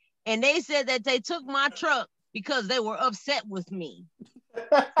 and they said that they took my truck because they were upset with me. So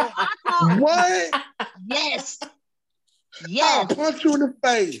I called. What? Yes. I'll punch you in the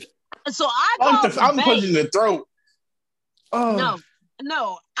face. So I called. I'm punching in the throat. Oh.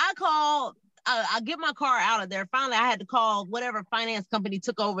 No. I called. I get my car out of there. Finally, I had to call whatever finance company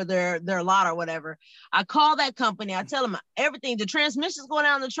took over their lot or whatever. I call that company. I tell them everything. The transmission's going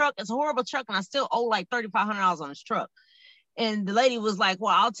out in the truck. It's a horrible truck, and I still owe like $3,500 on this truck. And the lady was like,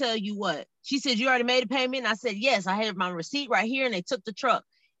 well, I'll tell you what. She said, you already made a payment? And I said, yes, I had my receipt right here, and they took the truck.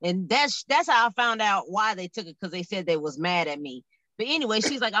 And that's how I found out why they took it, because they said they was mad at me. But anyway,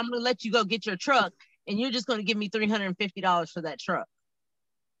 she's like, I'm going to let you go get your truck, and you're just going to give me $350 for that truck.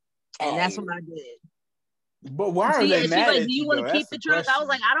 And that's what I did. But why are they mad at you? Do you want to keep the truck? I was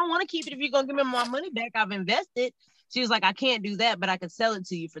like, I don't want to keep it if you're going to give me my money back. I've invested. She was like, I can't do that, but I can sell it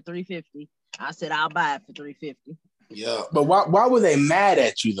to you for $350. I said, I'll buy it for $350. Yeah. But why were they mad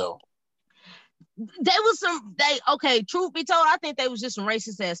at you though? Okay, truth be told, I think they was just some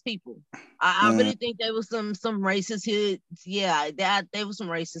racist ass people. I really think they was some racist hits. Yeah, they was some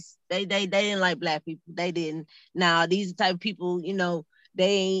racist. They didn't like black people. They didn't. Now these are the type of people, you know,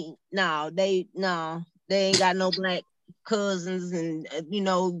 they ain't got no black cousins and you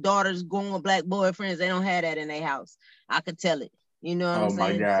know, daughters going with black boyfriends. They don't have that in their house. I could tell it. You know what I'm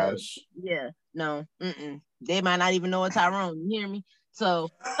saying? Oh my gosh. So, yeah, no, they might not even know it's Tyrone. You hear me? So,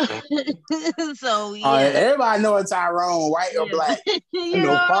 yeah. Everybody know it's Tyrone, white or black. You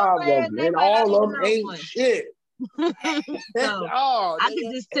know 5 of them, and all of them ain't shit. So, I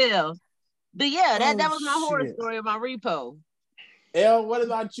could just tell. But yeah, that was my horror story of my repo. Elle, what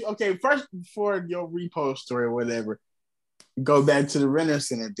about you? Okay, first, before your repo story or whatever, go back to the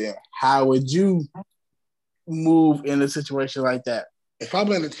Rent-A-Center then. How would you move in a situation like that? If I'm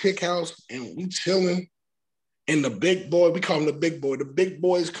in a chick house and we chilling, and the big boy, we call him the big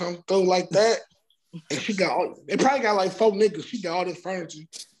boys come through like that, and they probably got like 4 niggas. She got all this furniture,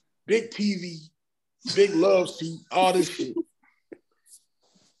 big TV, big love seat, all this shit.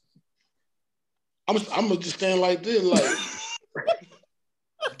 I'm gonna just stand like this, like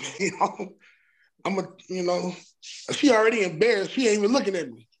I'm a, she already embarrassed. She ain't even looking at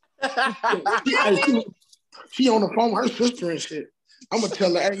me. She on the phone with her sister and shit. I'm gonna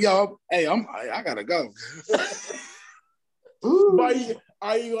tell her, hey, y'all, I gotta go. But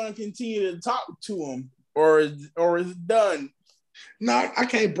are you gonna continue to talk to him, or is it done? No, I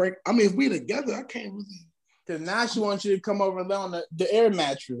can't break. I mean, if we together, I can't really. Because now she wants you to come over there on the air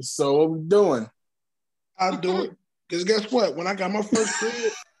mattress. So what we doing? I'll do it. Because guess what? When I got my first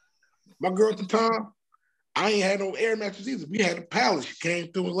crib, my girl at the time, I ain't had no air mattress either. We had a pallet. She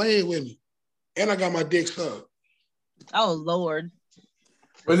came through and laid with me. And I got my dick sucked. Oh, Lord.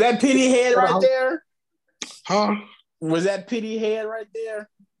 Was that pity head right there? Huh? Was that pity head right there?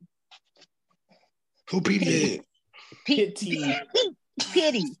 Who pity head? Pity.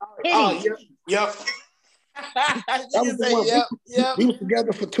 Oh, yep. Yep. We was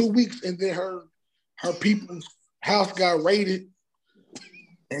together for 2 weeks, and then her people's house got raided,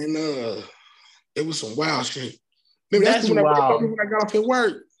 and it was some wild shit. Maybe that's when wild. When I got off at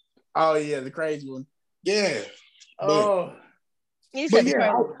work. Oh yeah, the crazy one. Yeah. Oh. But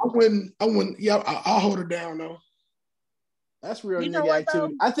yeah, I wouldn't. Yeah, I'll hold her down though. That's real nigga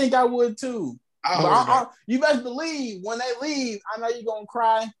activity. I think I would too. You best believe when they leave, I know you're gonna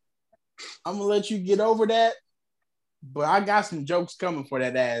cry. I'm gonna let you get over that. But I got some jokes coming for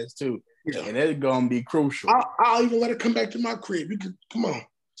that ass too. Yeah. And it's gonna be crucial. I'll even let her come back to my crib. You can come on.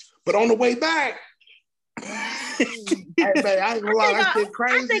 But on the way back, hey, man, I ain't gonna lie, that shit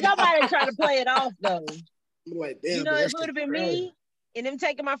crazy. I think I might have tried to play it off though. I'm like, damn, you know, if it would have been me and them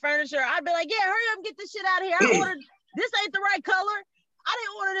taking my furniture, I'd be like, yeah, hurry up and get this shit out of here. I ordered this ain't the right color. I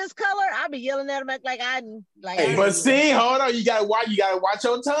didn't order this color. I'd be yelling at them but see, hold on, you gotta watch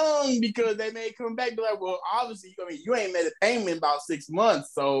your tongue because they may come back and be like, well, obviously, you ain't made a payment in about 6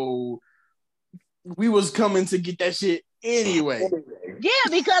 months, so we was coming to get that shit anyway. Yeah,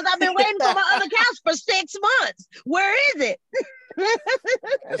 because I've been waiting for my other couch for 6 months. Where is it?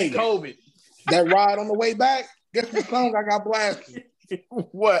 That's COVID. That ride on the way back, guess what song I got blasted?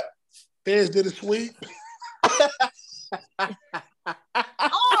 What? Fez did a sweep.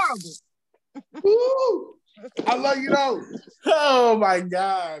 Horrible. Woo! I love you though. Oh my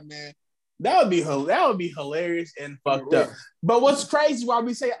God, man. That would be hilarious and fucked up. But what's crazy, why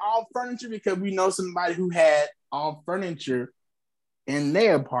we say all furniture, because we know somebody who had all furniture in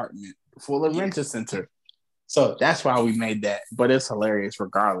their apartment full of renter center. So that's why we made that. But it's hilarious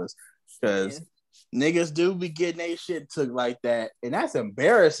regardless. Because niggas do be getting their shit took like that. And that's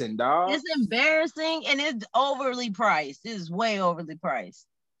embarrassing, dog. It's embarrassing and it's overly priced. It's way overly priced.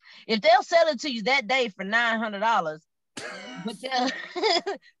 If they'll sell it to you that day for $900,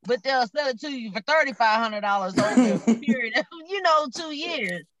 but they'll sell it to you for $3,500 over a period of 2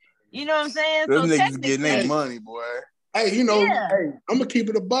 years. You know what I'm saying? Those niggas getting their money, boy. Hey, I'm gonna keep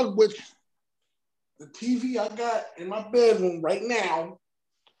it a buck with you. The TV I got in my bedroom right now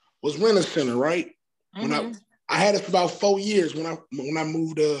was Renter Center, right? Mm-hmm. When I had it for about 4 years when I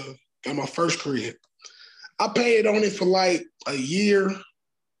moved got my first crib. I paid on it for like a year.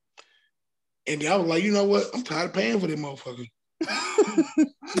 And I was like, you know what? I'm tired of paying for this motherfucker.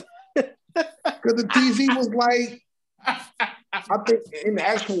 Because the TV was like, I think in the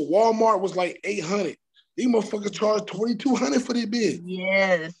actual Walmart was like $800. These motherfuckers charged $2,200 for this bid.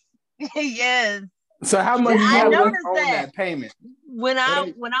 Yes. Yes. So how much you have left on that payment? When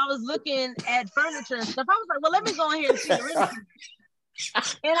I was looking at furniture and stuff, I was like, well, let me go in here and see the review.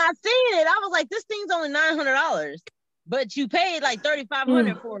 And I seen it. I was like, this thing's only $900, but you paid like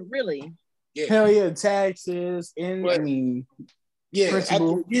 $3,500 for it, really. Yeah. Hell yeah, taxes and principal.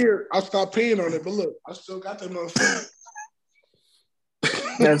 After a year, I stopped paying on it, but look, I still got that motherfucker.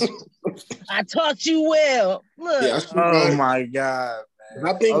 I taught you well. Look. Yeah, oh my God, man. And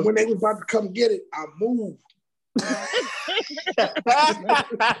I think when they was about to come get it, I moved.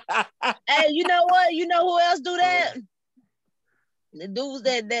 Hey, you know what? You know who else do that? The dudes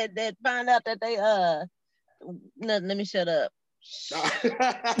that find out that they let me shut up.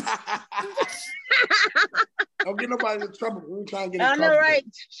 Don't get nobody in trouble. We're trying to get. I know, right?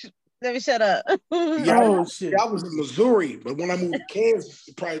 Let me shut up. Shit! I was in Missouri, but when I moved to Kansas,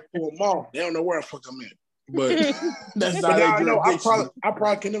 they probably threw them off. They don't know where the fuck I'm at. But that's not I know. I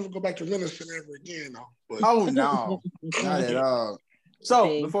probably can never go back to Renter Center ever again. Though. But. Oh no, not at all.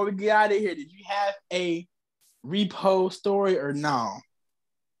 So before we get out of here, did you have a repo story or no?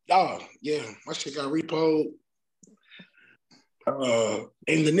 Oh yeah, my shit got repoed.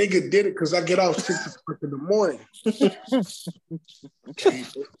 And the nigga did it because I get off 6 o'clock in the morning.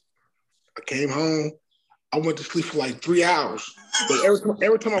 I came home. I went to sleep for like 3 hours. But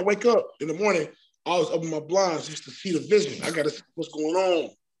every time I wake up in the morning, I was opening my blinds just to see the vision. I got to see what's going on.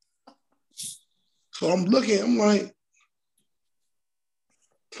 So I'm looking. I'm like,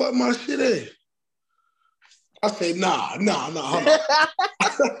 fuck my shit in. I say, nah, hold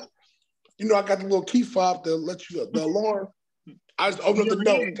on. You know, I got the little key fob to let you the alarm. I just opened up the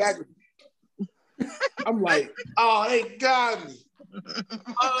door. I'm like, oh, they got me.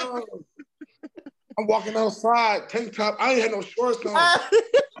 Oh. I'm walking outside, tank top. I ain't had no shorts on.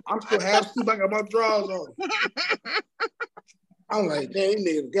 I'm still half asleep. I got my drawers on. I'm like, damn,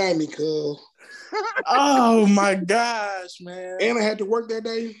 these niggas got me, cuz. Oh my gosh, man. And I had to work that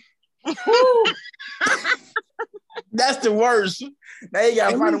day. That's the worst. Now you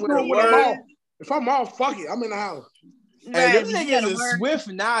gotta find a way to work. If I'm off, fuck it. I'm in the house. Hey, them niggas is swift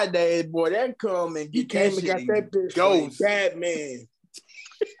nowadays, boy. They come and get that shit. Got that bitch ghost. Bad man.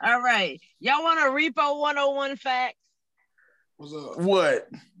 All right. Y'all want a Repo 101 fact? What's up? What?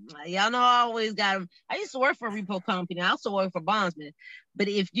 Y'all know I always got them. I used to work for a repo company. I also work for bondsmen. But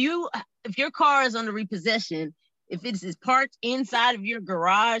if your car is under repossession, if it is parked inside of your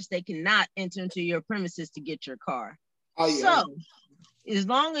garage, they cannot enter into your premises to get your car. Oh, yeah. So as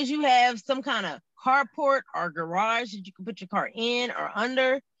long as you have some kind of carport or garage that you can put your car in or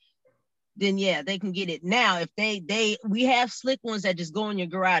under, then yeah, they can get it. Now, if we have slick ones that just go in your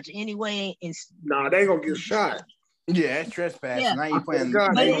garage anyway. And nah, they gonna get shot. Yeah, that's trespassing. Yeah. Now you playing.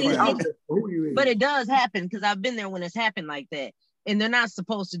 But it does happen because I've been there when it's happened like that, and they're not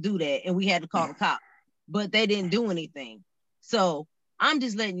supposed to do that, and we had to call the cop, but they didn't do anything. So I'm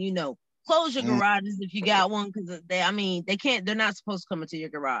just letting you know, close your garages if you got one, because they can't. They're not supposed to come into your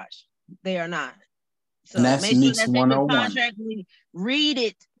garage. They are not. So and that's make sure that's in your 101. contract. Read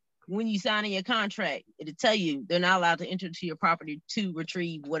it when you sign in your contract. It'll tell you they're not allowed to enter to your property to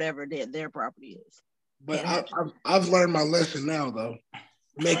retrieve whatever their property is. But I've learned my lesson now, though.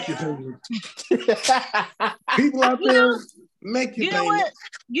 Make your payments. People out there, make your payments.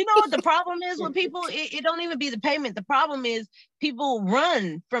 You know what the problem is with people? It don't even be the payment. The problem is people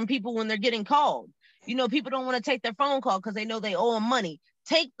run from people when they're getting called. You know, people don't want to take their phone call because they know they owe them money.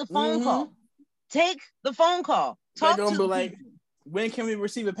 Take the phone call. Take the phone call. Talk They're gonna to be like, when can we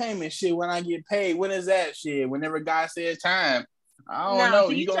receive a payment? Shit, when I get paid. When is that shit? Whenever God says time. I don't know.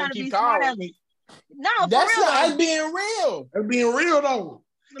 You gonna keep calling me. No, that's real, not being real. That's being real though.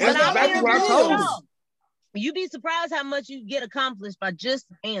 That's exactly what I told you. You'd be surprised how much you get accomplished by just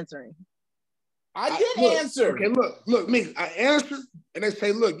answering. I did answer. Okay, look, me. I answered, and they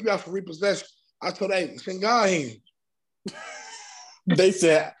say, "Look, you got for repossession." I told them, "It's in God's hands." They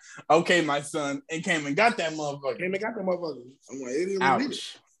said, "Okay, my son," and came and got that motherfucker. I'm like, it is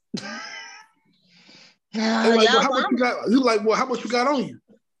ouch. They're like, well, how much you got? You like, well, how much you got on you?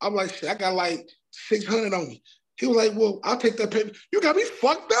 I'm like, shit, I got like 600 on me. He was like, well, I'll take that payment. You got me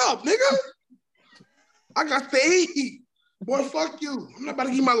fucked up, nigga. I got to eat. Boy, fuck you. I'm not about to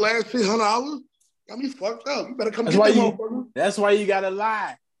give you my last $600. Got me fucked up. You better come get that motherfucker. That's why you got to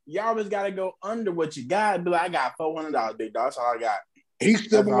lie. You always got to go under what you got. Be like, I got $400, big dog. That's all I got. He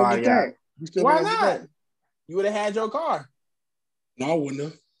still won't get that. Why not? You would have had your car. No, I wouldn't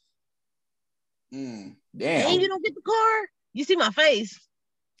have. Damn. And you don't get the car? You see my face.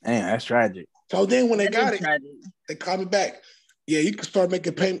 Damn, that's tragic. So then when they got it, they called me back. Yeah, you can start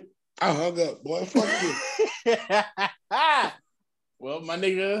making payment. I hung up, boy. Fuck you. Well, my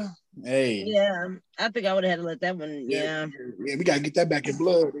nigga, hey. Yeah, I think I would have had to let that one. Yeah, we got to get that back in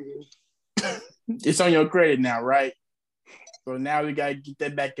blood. It's on your credit now, right? So now we got to get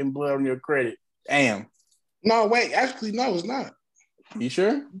that back in blood on your credit. Damn. No, wait. Actually, no, it's not. You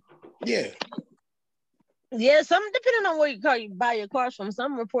sure? Yeah. Yeah, some depending on where you buy your cars from.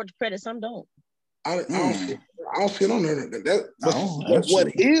 Some report to credit, some don't. I don't see it on there.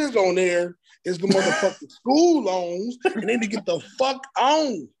 What is on there is the motherfucking school loans, and they need to get the fuck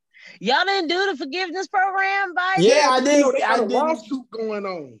on. Y'all didn't do the forgiveness program, I did. They got a lawsuit going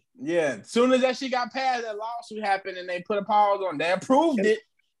on. Yeah, as soon as that shit got passed, that lawsuit happened, and they put a pause on. They approved it.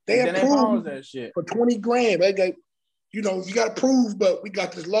 They paused that shit for $20,000. They got, you got to prove, but we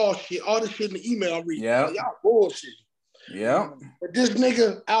got this law shit, all this shit in the email I read. Yeah, y'all bullshit. Yeah. But this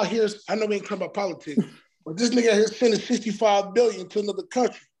nigga out here, I know we ain't talking about politics, but this nigga out here sending $65 billion to another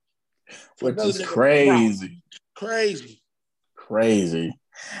country. Which is crazy. Crazy.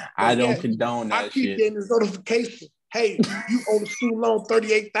 I don't condone that shit. I keep getting this notification. Hey, you owe the student loan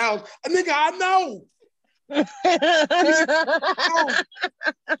 $38,000. And nigga, I know.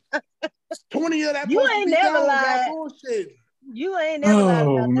 20 of that. You ain't never lied. You ain't never lied.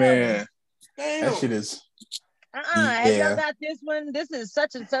 Oh man, that shit is. Have y'all got this one? This is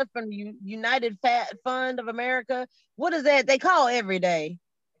such and such from the United Fund of America. What is that? They call every day.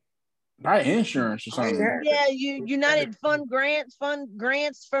 Probably insurance or something. Yeah, United fund grants from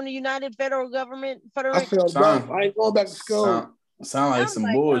the United federal government. I feel dope. I ain't going back to school. Sound like some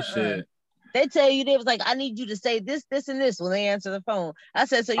bullshit. They tell you, they was like, I need you to say this, this, and this when they answer the phone. I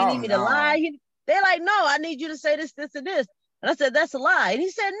said, so you need me to lie? They're like, no, I need you to say this, this, and this. And I said, that's a lie. And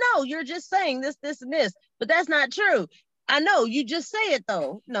he said, no, you're just saying this, this, and this. But that's not true. I know, you just say it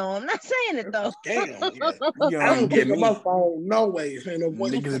though. No, I'm not saying it though. Damn, yeah. You don't get me. My phone, no way.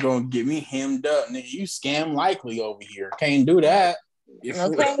 Niggas gonna get me hemmed up. Nigga, you scam likely over here. Can't do that.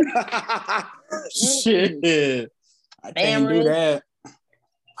 Okay. Shit. I can't do that.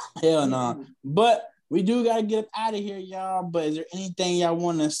 Hell no. But we do gotta get up out of here, y'all. But is there anything y'all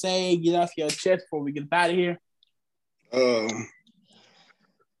want to say? Get off your chest before we get up out of here.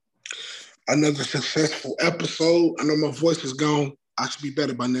 Another successful episode. I know my voice is gone. I should be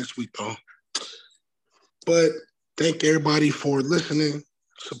better by next week, though. But thank everybody for listening,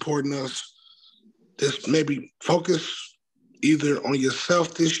 supporting us. Just maybe focus either on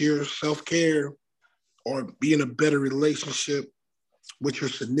yourself this year, self-care, or be in a better relationship with your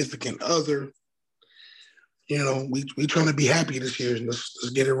significant other. You know, we trying to be happy this year.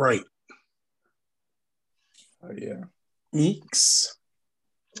 Let's get it right. Oh, yeah. Meeks.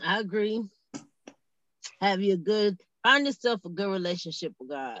 I agree. Find yourself a good relationship with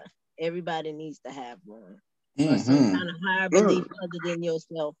God. Everybody needs to have one. Or some kind of higher belief other than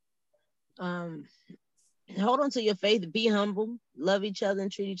yourself. Hold on to your faith. Be humble. Love each other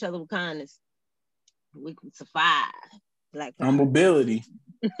and treat each other with kindness. We can survive. Humility.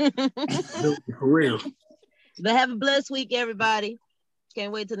 For real. But have a blessed week, everybody.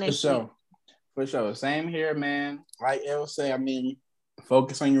 Can't wait till next week. For sure. Same here, man. Like Elle say, I mean,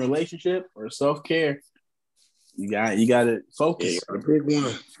 focus on your relationship or self-care. You got to focus. Yeah, you got to pick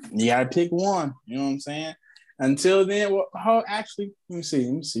one. You got to pick one. You know what I'm saying? Until then, actually, let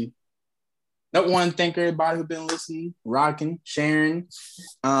me see. I want to thank everybody who's been listening, rocking, sharing.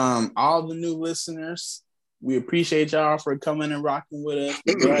 All the new listeners, we appreciate y'all for coming and rocking with us.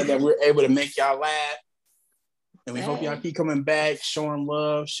 We're glad that we're able to make y'all laugh. And we hope y'all keep coming back, showing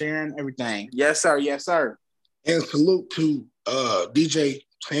love, sharing everything. Yes, sir. Yes, sir. And salute to DJ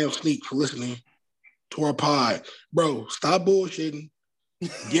Sam Sneak for listening to our pod. Bro, stop bullshitting.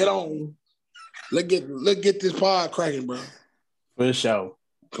 Get on. Let's get this pod cracking, bro. For sure.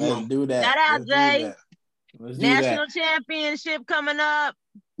 Let's do that. Shout out, Jay. National championship coming up.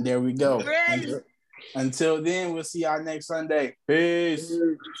 There we go. Ready. Until then, we'll see y'all next Sunday. Peace.